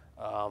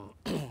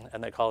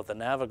 And they call it the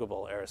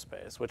navigable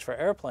airspace, which for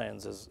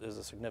airplanes is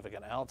a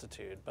significant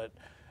altitude. But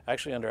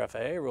actually under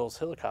FAA rules,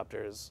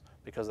 helicopters,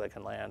 because they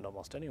can land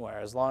almost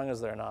anywhere, as long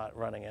as they're not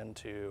running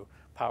into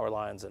power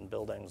lines and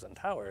buildings and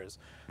towers,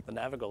 the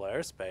navigable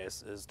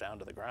airspace is down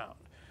to the ground.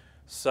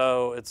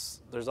 So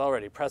there's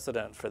already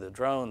precedent for the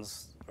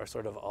drones are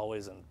sort of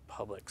always in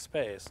public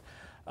space.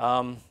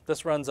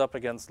 This runs up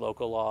against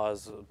local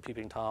laws,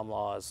 peeping Tom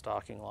laws,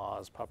 stalking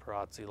laws,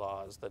 paparazzi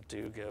laws that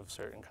do give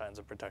certain kinds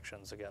of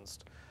protections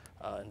against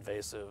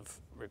invasive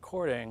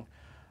recording.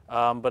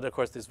 But of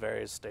course, this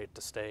varies state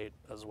to state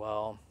as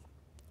well.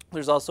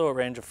 There's also a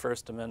range of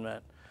First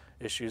Amendment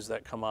issues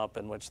that come up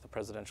in which the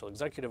presidential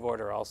executive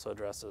order also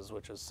addresses,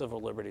 which is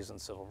civil liberties and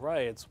civil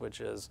rights,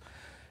 which is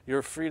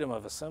your freedom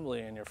of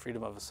assembly and your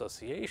freedom of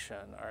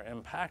association are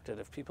impacted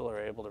if people are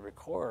able to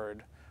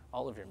record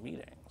all of your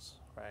meetings,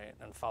 right,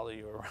 and follow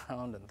you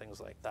around and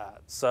things like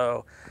that.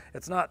 So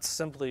it's not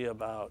simply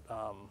about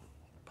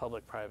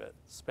public-private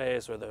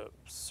space or the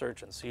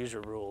search and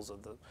seizure rules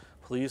of the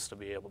police to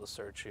be able to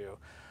search you.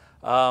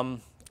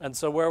 And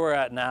so where we're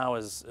at now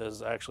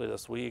is actually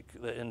this week,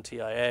 the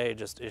NTIA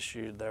just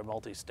issued their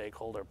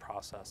multi-stakeholder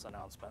process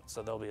announcement.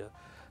 So there'll be a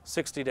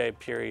 60-day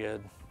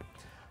period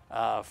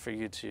for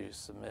you to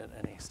submit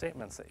any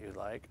statements that you'd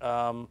like,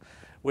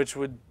 which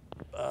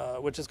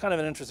is kind of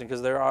an interesting,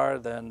 because there are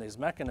then these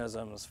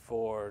mechanisms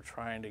for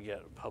trying to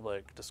get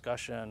public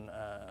discussion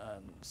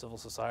and civil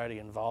society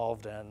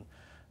involved in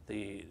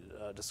the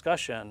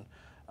discussion.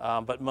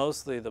 But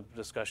mostly the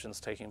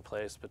discussion's taking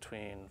place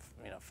between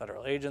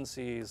federal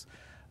agencies,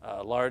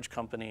 large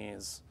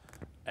companies,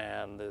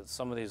 and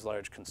some of these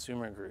large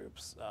consumer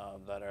groups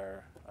that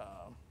are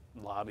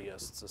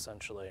lobbyists,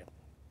 essentially.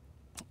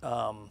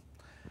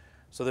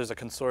 So there's a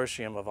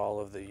consortium of all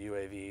of the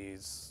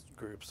UAVs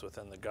groups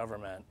within the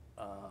government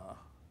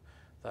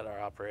that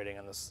are operating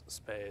in this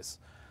space.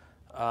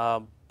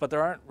 But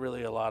there aren't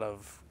really a lot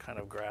of kind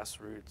of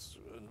grassroots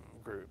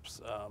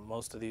groups.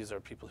 Most of these are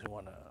people who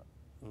want to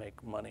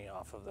make money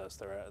off of this.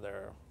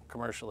 They're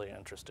commercially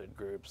interested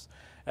groups.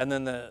 And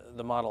then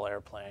the model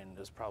airplane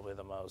is probably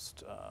the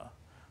most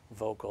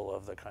vocal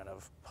of the kind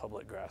of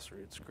public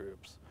grassroots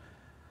groups.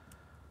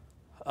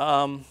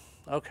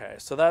 Okay,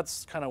 so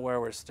that's kind of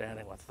where we're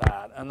standing with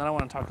that. And then I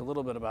want to talk a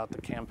little bit about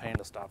the campaign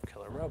to stop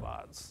killer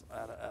robots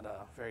at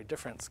a very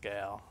different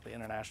scale, the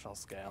international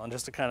scale, and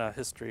just a kind of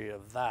history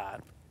of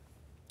that.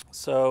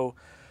 So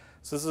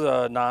this is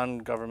a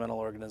non-governmental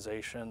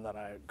organization that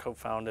I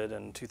co-founded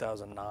in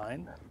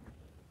 2009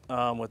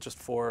 with just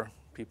 4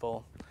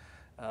 people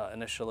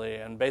initially.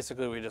 And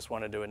basically we just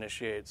wanted to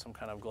initiate some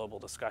kind of global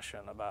discussion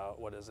about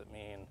what does it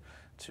mean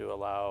to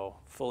allow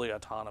fully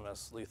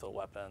autonomous lethal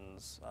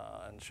weapons,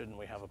 and shouldn't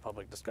we have a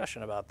public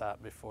discussion about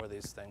that before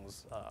these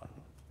things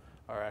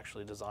are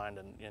actually designed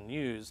and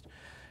used.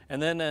 And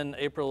then in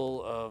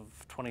April of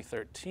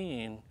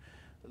 2013,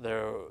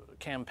 the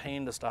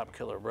Campaign to Stop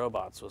Killer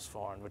Robots was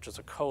formed, which is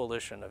a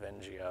coalition of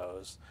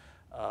NGOs,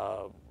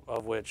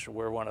 of which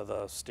we're one of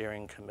the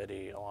steering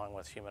committee, along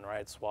with Human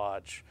Rights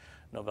Watch,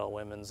 Nobel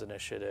Women's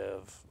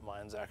Initiative,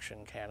 Minds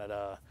Action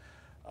Canada,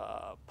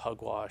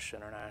 Pugwash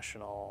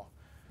International,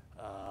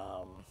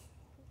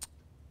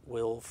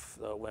 WILF,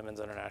 the Women's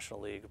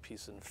International League of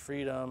Peace and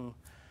Freedom,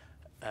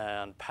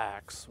 and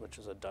PAX, which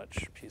is a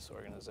Dutch peace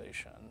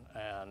organization,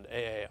 and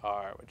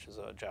AAR, which is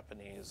a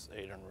Japanese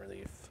aid and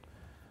relief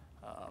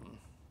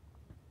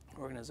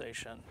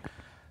organization.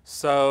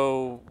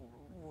 So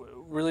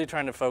really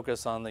trying to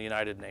focus on the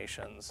United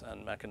Nations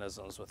and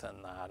mechanisms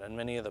within that. And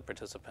many of the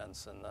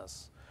participants in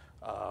this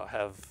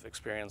have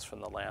experience from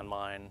the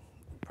landmine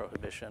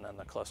prohibition and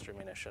the cluster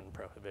munition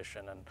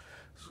prohibition, and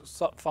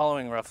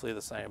following roughly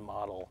the same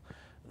model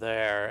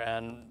there.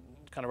 And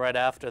kind of right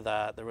after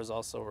that, there was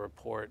also a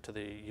report to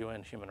the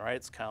UN Human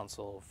Rights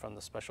Council from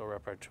the Special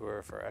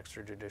Rapporteur for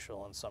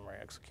Extrajudicial and Summary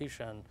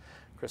Execution,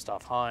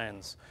 Christoph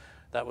Heinz.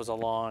 That was a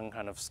long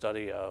kind of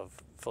study of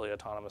fully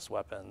autonomous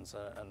weapons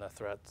and the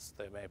threats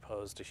they may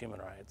pose to human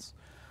rights.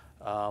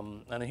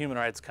 And the Human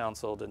Rights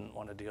Council didn't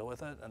want to deal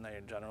with it, and they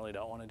generally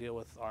don't want to deal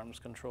with arms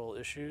control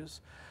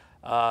issues.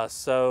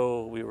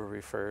 So we were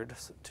referred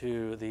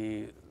to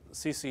the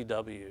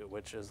CCW,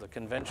 which is the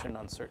Convention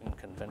on Certain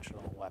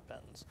Conventional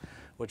Weapons,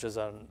 which is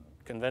a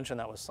convention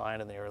that was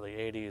signed in the early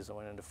 80s and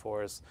went into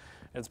force.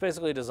 It's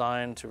basically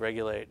designed to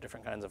regulate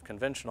different kinds of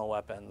conventional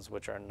weapons,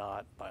 which are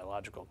not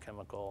biological,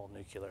 chemical,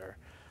 nuclear,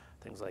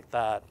 things like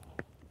that.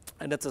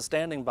 And it's a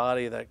standing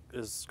body that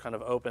is kind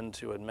of open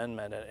to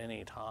amendment at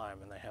any time,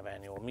 and they have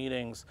annual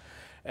meetings.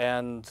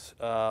 And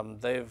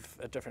they've,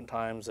 at different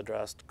times,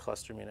 addressed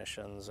cluster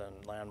munitions and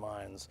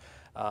landmines,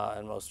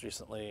 and most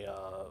recently,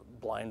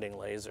 blinding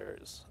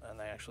lasers. And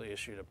they actually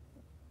issued a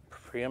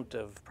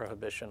preemptive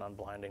prohibition on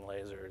blinding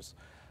lasers,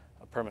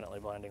 permanently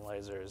blinding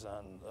lasers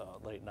in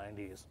the late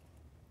 90s.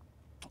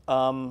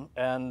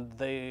 And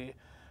they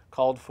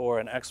called for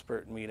an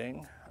expert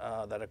meeting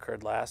that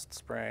occurred last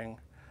spring,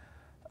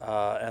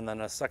 and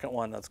then a second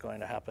one that's going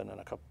to happen in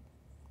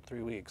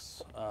 3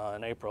 weeks,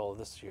 in April of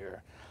this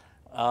year.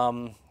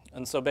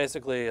 And so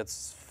basically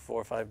it's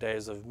 4 or 5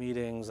 days of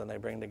meetings, and they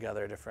bring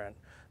together different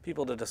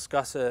people to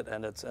discuss it,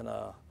 and it's in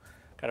a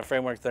kind of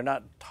framework. They're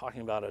not talking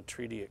about a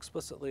treaty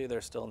explicitly.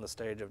 They're still in the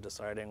stage of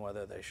deciding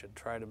whether they should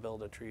try to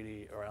build a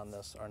treaty around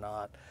this or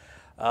not.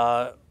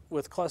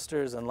 With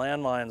clusters and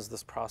landmines,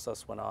 this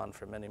process went on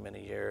for many,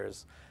 many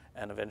years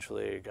and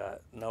eventually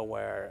got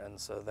nowhere, and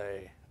so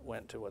they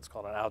went to what's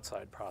called an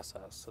outside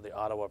process. So the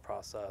Ottawa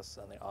process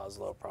and the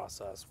Oslo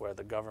process, where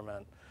the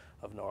government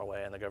of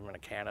Norway and the government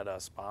of Canada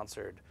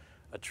sponsored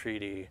a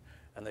treaty,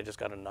 and they just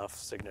got enough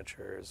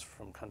signatures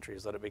from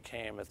countries that it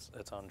became its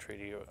own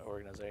treaty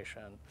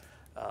organization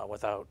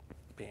without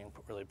being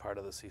really part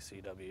of the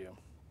CCW.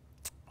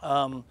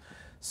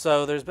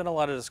 So there's been a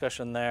lot of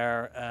discussion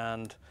there,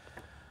 and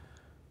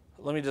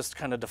let me just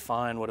kind of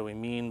define what do we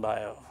mean by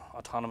an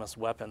autonomous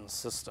weapons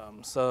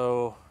system.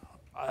 So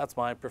that's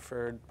my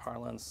preferred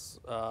parlance.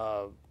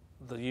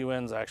 The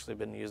UN's actually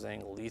been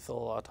using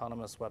lethal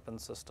autonomous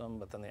weapons system,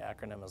 but then the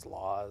acronym is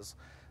LAWS.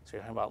 So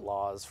you're talking about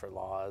laws for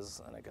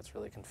laws, and it gets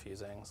really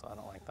confusing, so I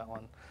don't like that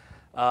one.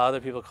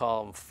 Other people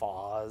call them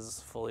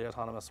FAWs, fully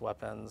autonomous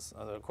weapons.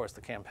 Of course,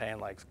 the campaign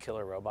likes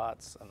killer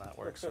robots, and that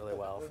works really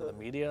well for the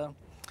media.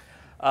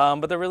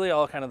 But they're really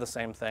all kind of the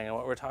same thing, and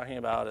what we're talking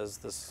about is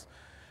this,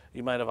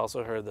 you might have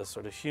also heard this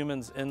sort of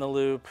humans in the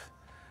loop,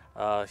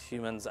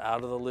 humans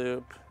out of the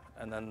loop,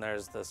 and then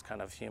there's this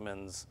kind of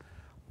humans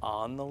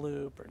on the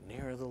loop or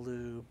near the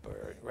loop,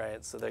 or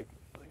right? So they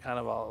kind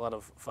of a lot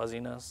of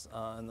fuzziness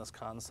in this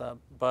concept,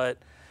 but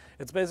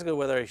it's basically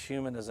whether a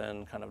human is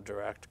in kind of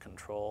direct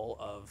control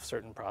of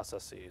certain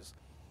processes.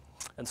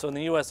 And so in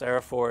the US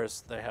Air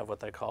Force, they have what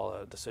they call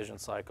a decision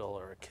cycle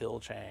or a kill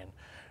chain,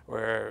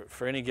 where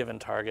for any given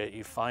target,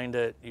 you find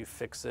it, you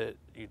fix it,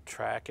 you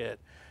track it,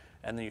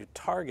 and then you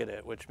target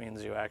it, which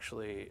means you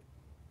actually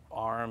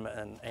arm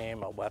and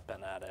aim a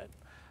weapon at it.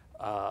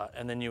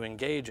 And then you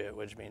engage it,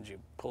 which means you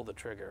pull the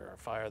trigger or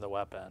fire the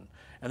weapon,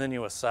 and then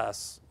you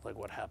assess like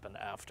what happened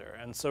after.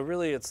 And so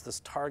really it's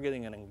this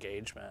targeting and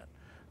engagement,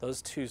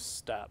 those two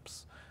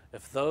steps.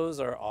 If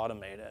those are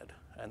automated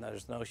and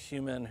there's no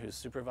human who's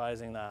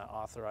supervising that,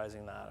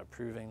 authorizing that,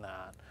 approving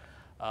that,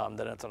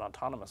 then it's an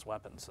autonomous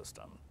weapon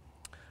system.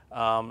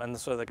 And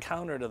so the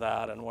counter to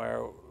that, and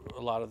where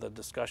a lot of the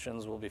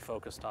discussions will be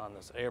focused on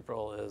this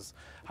April, is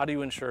how do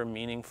you ensure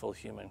meaningful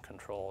human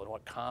control, and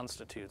what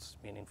constitutes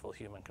meaningful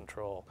human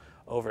control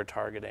over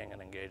targeting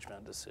and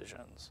engagement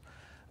decisions.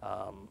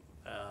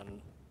 And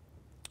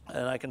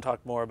I can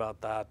talk more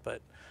about that,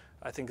 but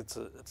I think it's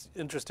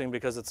interesting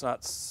because it's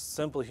not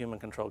simple human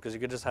control, because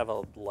you could just have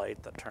a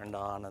light that turned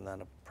on and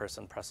then a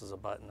person presses a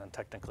button and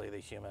technically the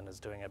human is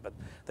doing it, but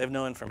they have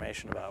no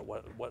information about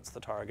what's the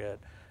target.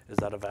 Is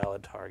that a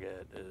valid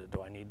target?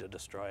 Do I need to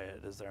destroy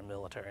it? Is there a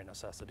military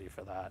necessity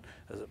for that?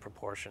 Is it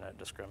proportionate,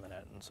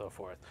 discriminate, and so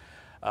forth?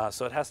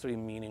 So it has to be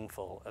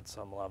meaningful at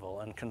some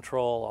level, and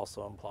control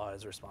also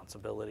implies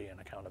responsibility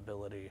and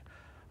accountability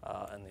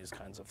and these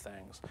kinds of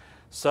things.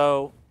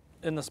 So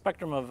in the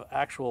spectrum of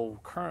actual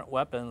current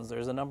weapons,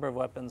 there's a number of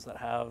weapons that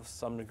have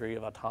some degree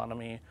of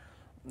autonomy.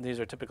 These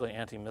are typically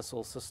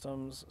anti-missile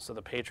systems. So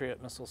the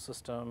Patriot missile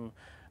system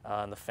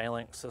and the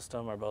Phalanx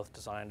system are both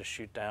designed to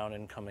shoot down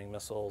incoming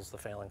missiles. The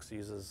Phalanx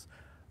uses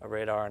a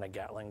radar and a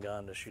Gatling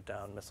gun to shoot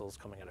down missiles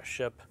coming at a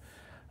ship.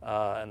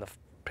 And the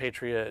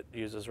Patriot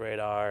uses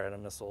radar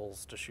and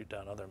missiles to shoot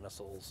down other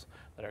missiles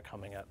that are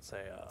coming at,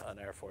 say, an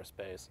Air Force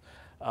base.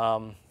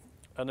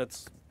 And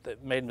it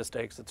made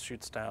mistakes. It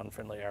shoots down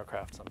friendly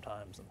aircraft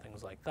sometimes and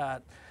things like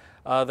that.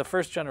 The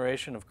first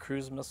generation of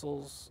cruise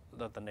missiles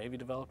that the Navy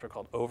developed are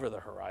called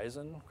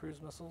over-the-horizon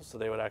cruise missiles. So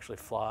they would actually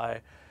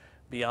fly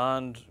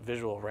beyond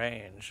visual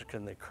range,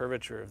 and the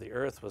curvature of the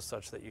Earth was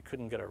such that you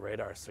couldn't get a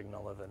radar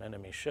signal of an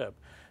enemy ship.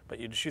 But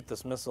you'd shoot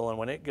this missile, and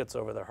when it gets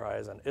over the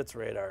horizon, its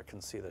radar can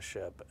see the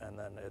ship, and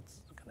then it's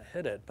going to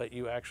hit it, but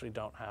you actually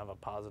don't have a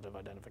positive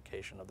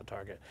identification of the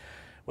target.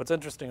 What's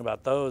interesting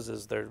about those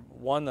is they're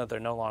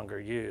no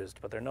longer used,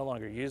 but they're no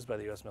longer used by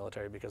the US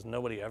military because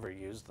nobody ever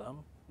used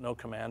them. No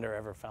commander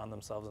ever found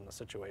themselves in the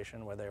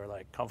situation where they were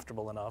like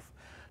comfortable enough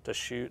to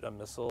shoot a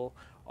missile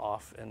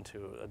off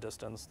into a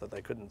distance that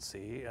they couldn't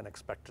see and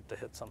expect it to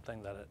hit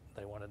something that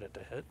they wanted it to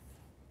hit,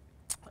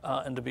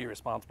 and to be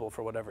responsible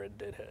for whatever it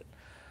did hit.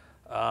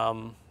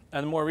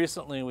 And more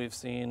recently, we've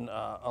seen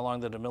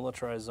along the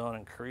demilitarized zone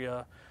in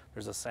Korea,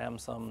 there's a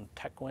Samsung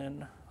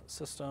Techwin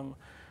system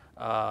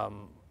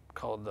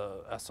called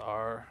the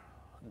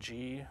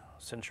SRG,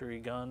 Century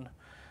Gun,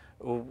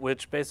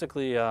 which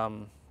basically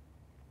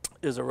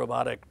is a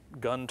robotic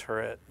gun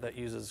turret that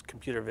uses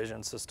computer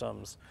vision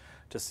systems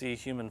to see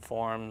human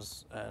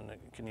forms, and it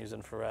can use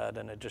infrared,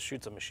 and it just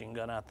shoots a machine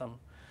gun at them.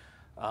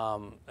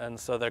 And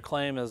so their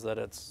claim is that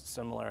it's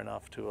similar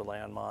enough to a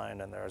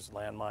landmine, and there's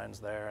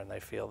landmines there, and they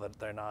feel that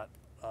they're not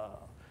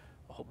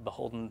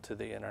beholden to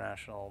the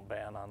international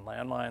ban on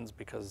landmines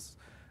because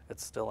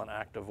it's still an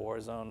active war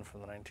zone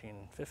from the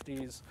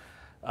 1950s.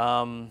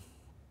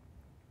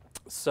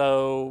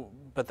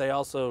 But they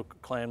also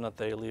claim that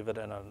they leave it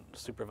in a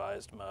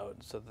supervised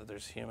mode so that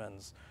there's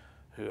humans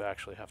who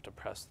actually have to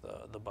press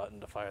the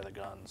button to fire the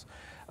guns.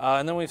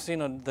 And then we've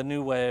seen the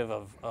new wave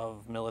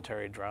of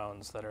military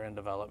drones that are in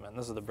development.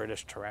 This is the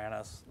British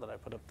Tyrannus that I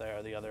put up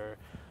there, the other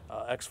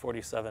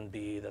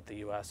X-47B that the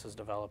US is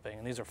developing.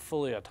 And these are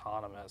fully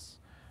autonomous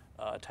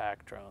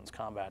attack drones,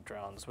 combat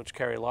drones, which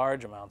carry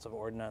large amounts of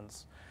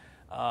ordnance.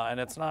 And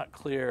it's not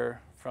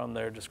clear from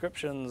their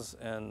descriptions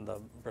in the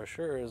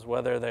brochures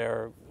whether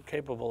they're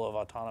capable of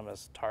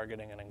autonomous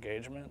targeting and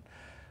engagement.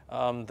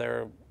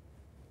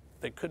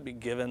 They could be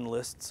given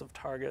lists of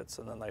targets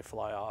and then they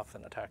fly off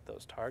and attack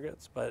those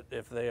targets. But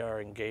if they are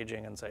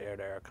engaging in, say,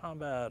 air-to-air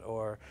combat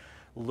or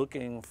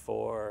looking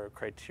for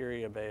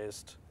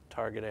criteria-based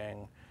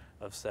targeting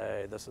of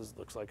say,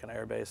 looks like an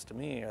airbase to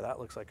me, or that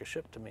looks like a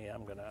ship to me,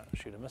 I'm going to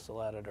shoot a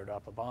missile at it or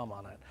drop a bomb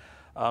on it.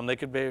 They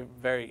could be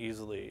very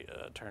easily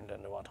turned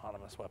into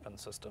autonomous weapon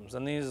systems.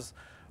 And these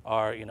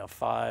are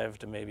 5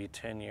 to maybe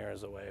 10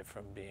 years away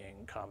from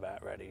being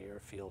combat ready or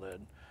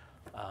fielded.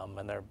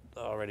 And they're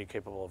already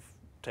capable of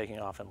taking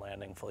off and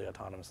landing fully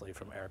autonomously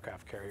from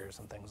aircraft carriers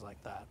and things like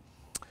that.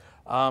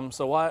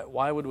 So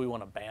why would we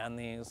want to ban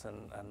these?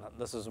 And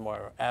this is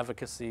more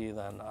advocacy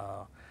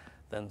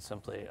than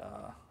simply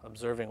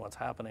observing what's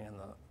happening in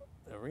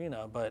the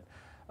arena. But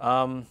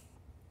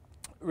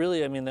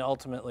really, I mean,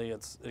 ultimately,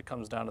 it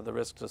comes down to the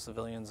risk to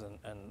civilians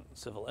and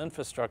civil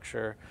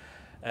infrastructure.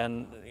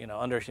 And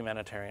under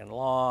humanitarian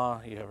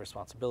law, you have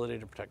responsibility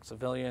to protect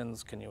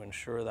civilians. Can you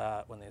ensure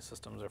that when these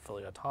systems are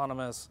fully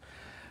autonomous?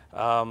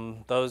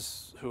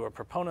 Those who are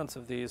proponents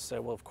of these say,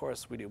 well, of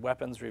course, we do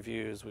weapons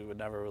reviews. We would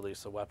never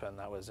release a weapon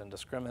that was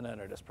indiscriminate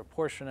or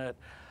disproportionate.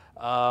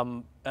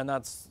 And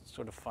that's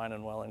sort of fine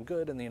and well and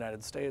good in the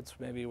United States,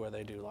 maybe, where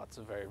they do lots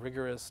of very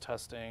rigorous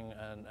testing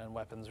and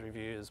weapons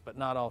reviews, but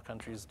not all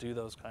countries do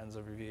those kinds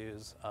of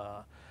reviews.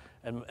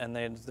 And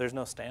there's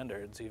no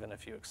standards, even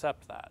if you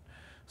accept that.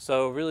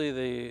 So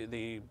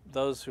really,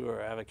 those who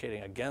are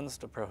advocating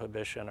against a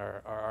prohibition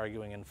are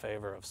arguing in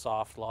favor of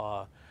soft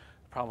law,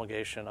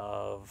 promulgation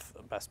of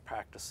best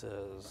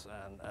practices,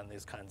 and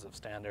these kinds of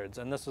standards.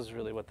 And this is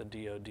really what the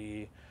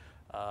DoD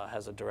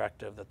has a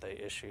directive that they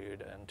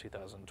issued in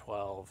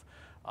 2012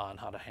 on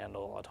how to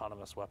handle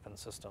autonomous weapon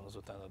systems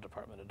within the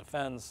Department of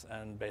Defense.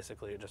 And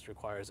basically, it just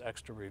requires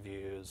extra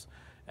reviews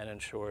and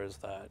ensures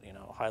that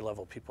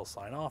high-level people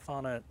sign off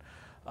on it,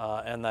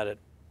 and that it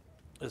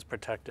is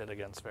protected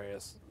against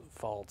various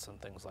faults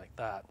and things like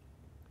that.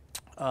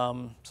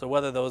 So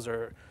whether those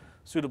are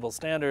suitable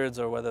standards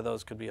or whether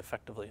those could be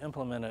effectively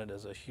implemented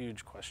is a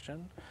huge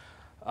question.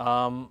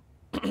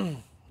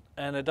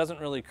 And it doesn't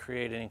really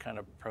create any kind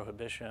of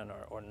prohibition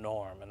or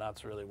norm, and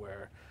that's really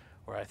where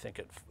I think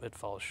it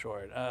falls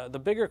short. The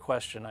bigger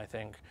question, I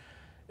think,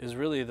 is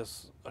really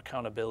this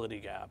accountability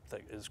gap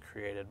that is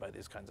created by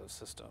these kinds of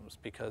systems,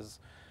 because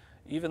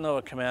even though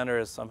a commander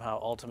is somehow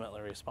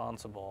ultimately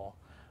responsible,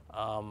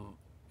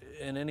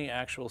 in any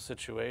actual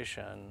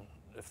situation,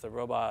 if the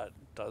robot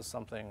does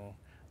something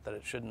that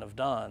it shouldn't have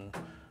done,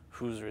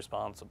 who's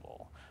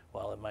responsible?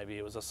 Well,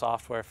 it was a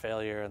software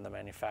failure and the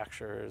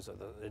manufacturers or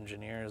the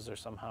engineers are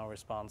somehow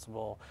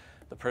responsible.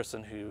 The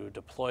person who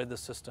deployed the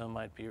system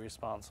might be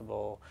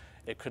responsible.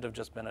 It could have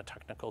just been a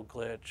technical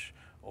glitch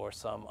or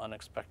some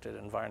unexpected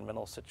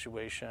environmental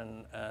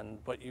situation. And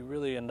what you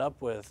really end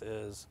up with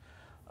is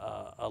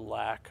a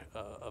lack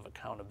of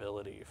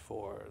accountability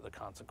for the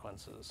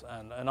consequences.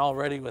 And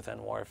already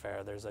within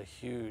warfare, there's a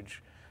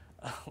huge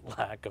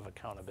lack of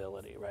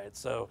accountability, right?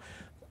 So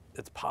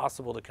it's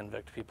possible to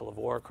convict people of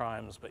war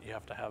crimes, but you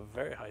have to have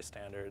very high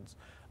standards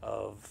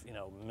of,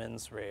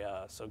 mens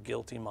rea, so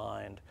guilty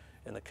mind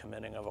in the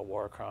committing of a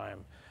war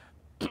crime.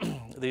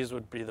 These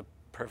would be the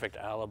perfect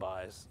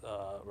alibis,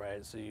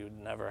 right? So you'd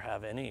never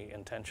have any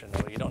intention,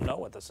 you don't know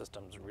what the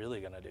system's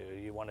really going to do.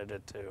 You wanted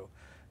it to,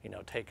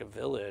 take a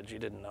village. You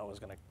didn't know it was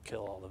going to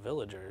kill all the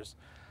villagers.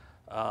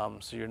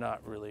 So you're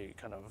not really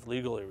kind of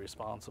legally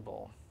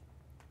responsible.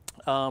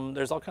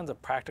 There's all kinds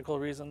of practical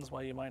reasons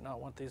why you might not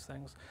want these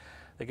things.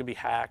 They could be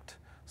hacked,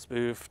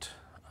 spoofed,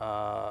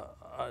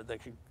 they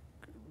could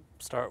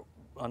start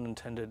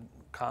unintended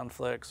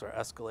conflicts or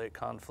escalate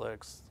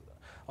conflicts,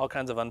 all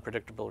kinds of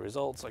unpredictable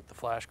results like the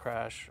flash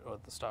crash or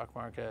the stock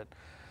market,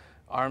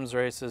 arms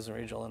races and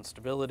regional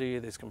instability.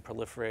 These can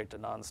proliferate to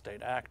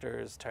non-state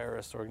actors,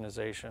 terrorist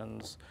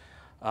organizations.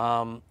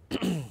 And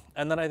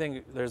then I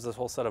think there's this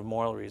whole set of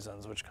moral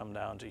reasons which come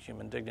down to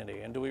human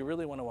dignity. And do we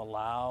really want to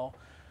allow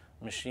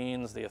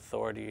machines the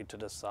authority to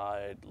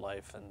decide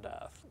life and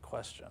death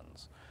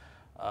questions?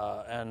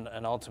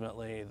 And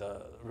ultimately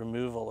the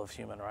removal of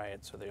human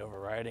rights or the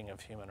overriding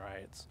of human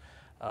rights.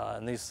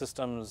 And these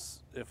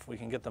systems, if we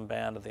can get them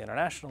banned at the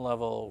international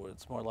level,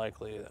 it's more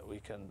likely that we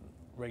can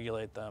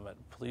regulate them at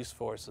police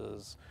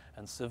forces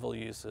and civil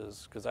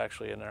uses, because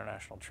actually an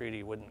international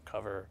treaty wouldn't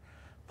cover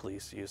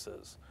police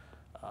uses.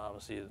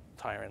 So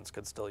tyrants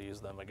could still use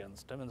them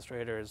against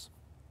demonstrators.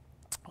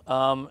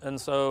 And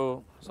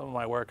so some of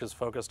my work is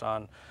focused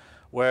on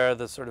where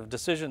the sort of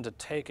decision to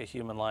take a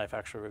human life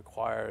actually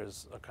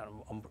requires a kind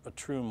of a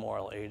true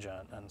moral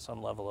agent and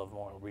some level of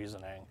moral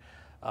reasoning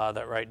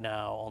that right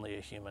now only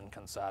a human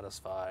can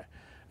satisfy.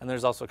 And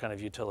there's also kind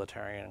of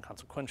utilitarian and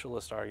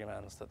consequentialist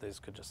arguments that these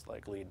could just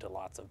lead to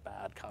lots of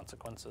bad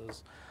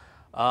consequences.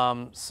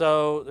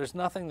 So there's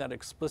nothing that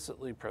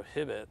explicitly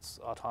prohibits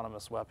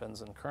autonomous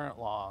weapons in current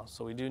law,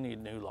 so we do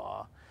need new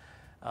law.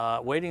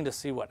 Waiting to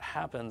see what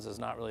happens is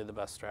not really the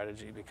best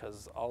strategy,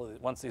 because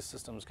once these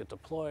systems get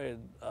deployed,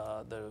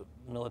 the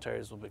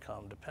militaries will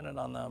become dependent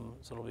on them,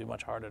 so it'll be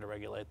much harder to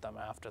regulate them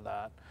after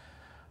that.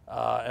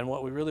 And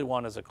what we really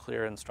want is a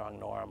clear and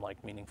strong norm,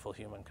 like meaningful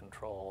human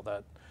control,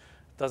 that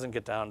doesn't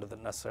get down to the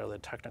necessarily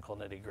technical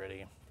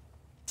nitty-gritty.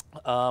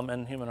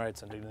 And human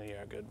rights and dignity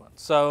are good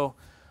ones. So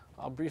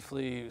I'll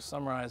briefly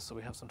summarize so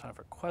we have some time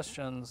for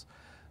questions.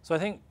 So I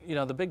think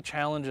the big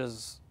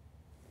challenges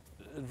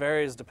it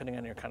varies depending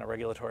on your kind of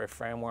regulatory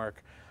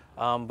framework,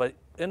 but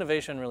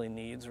innovation really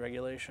needs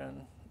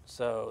regulation.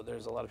 So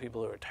there's a lot of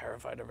people who are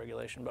terrified of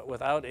regulation, but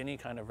without any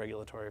kind of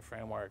regulatory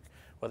framework,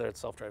 whether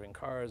it's self-driving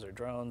cars or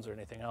drones or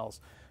anything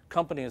else,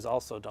 companies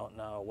also don't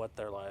know what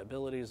their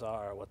liabilities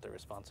are, what their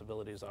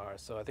responsibilities are.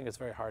 So I think it's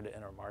very hard to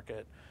enter a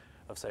market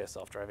of, say, a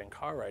self-driving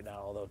car right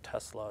now, although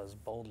Tesla is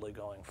boldly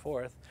going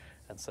forth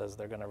and says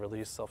they're going to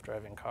release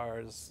self-driving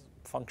cars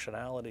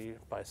functionality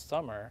by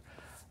summer.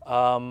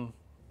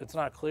 It's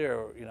not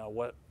clear,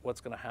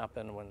 what's going to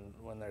happen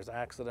when there's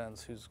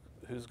accidents,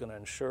 who's going to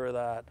insure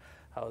that,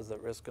 how is the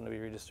risk going to be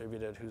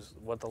redistributed,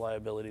 what the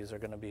liabilities are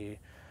going to be.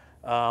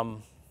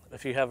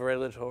 If you have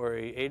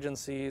regulatory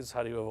agencies,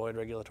 how do you avoid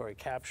regulatory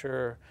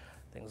capture,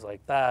 things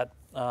like that.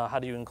 How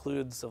do you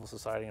include civil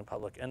society and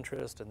public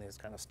interest in these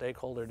kind of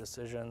stakeholder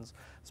decisions,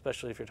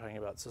 especially if you're talking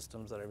about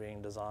systems that are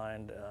being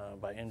designed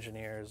by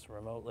engineers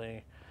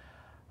remotely,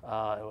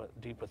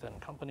 deep within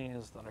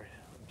companies that are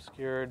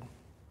obscured.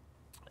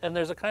 And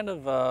there's a kind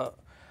of,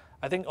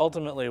 I think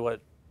ultimately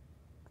what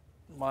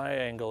my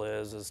angle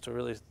is to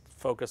really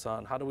focus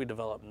on how do we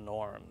develop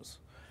norms?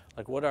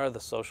 Like, what are the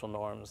social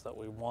norms that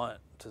we want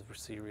to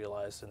see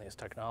realized in these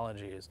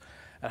technologies?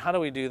 And how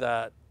do we do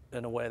that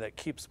in a way that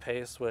keeps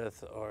pace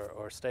with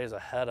or stays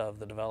ahead of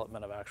the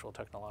development of actual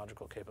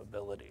technological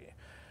capability?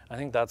 I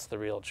think that's the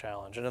real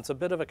challenge. And it's a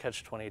bit of a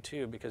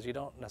catch-22 because you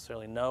don't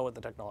necessarily know what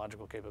the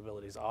technological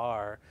capabilities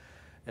are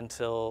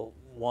until,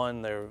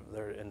 one,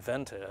 they're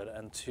invented,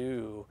 and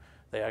two,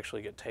 they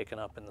actually get taken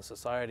up in the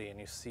society and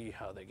you see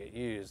how they get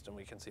used. And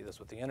we can see this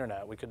with the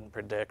internet. We couldn't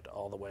predict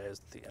all the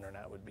ways that the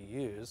internet would be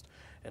used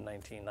in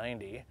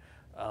 1990.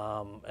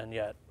 And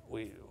yet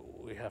we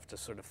have to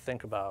sort of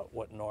think about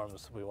what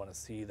norms we want to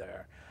see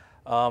there.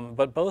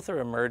 But both are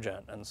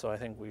emergent, and so I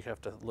think we have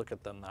to look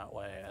at them that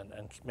way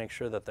and make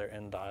sure that they're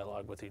in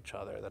dialogue with each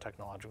other, the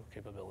technological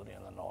capability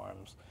and the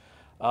norms.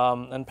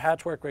 And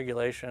patchwork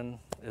regulation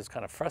is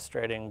kind of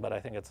frustrating, but I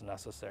think it's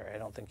necessary. I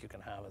don't think you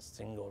can have a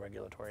single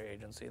regulatory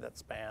agency that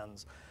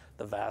spans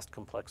the vast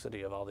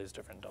complexity of all these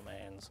different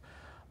domains.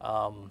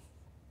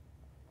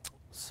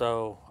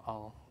 So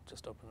I'll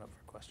just open it up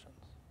for questions.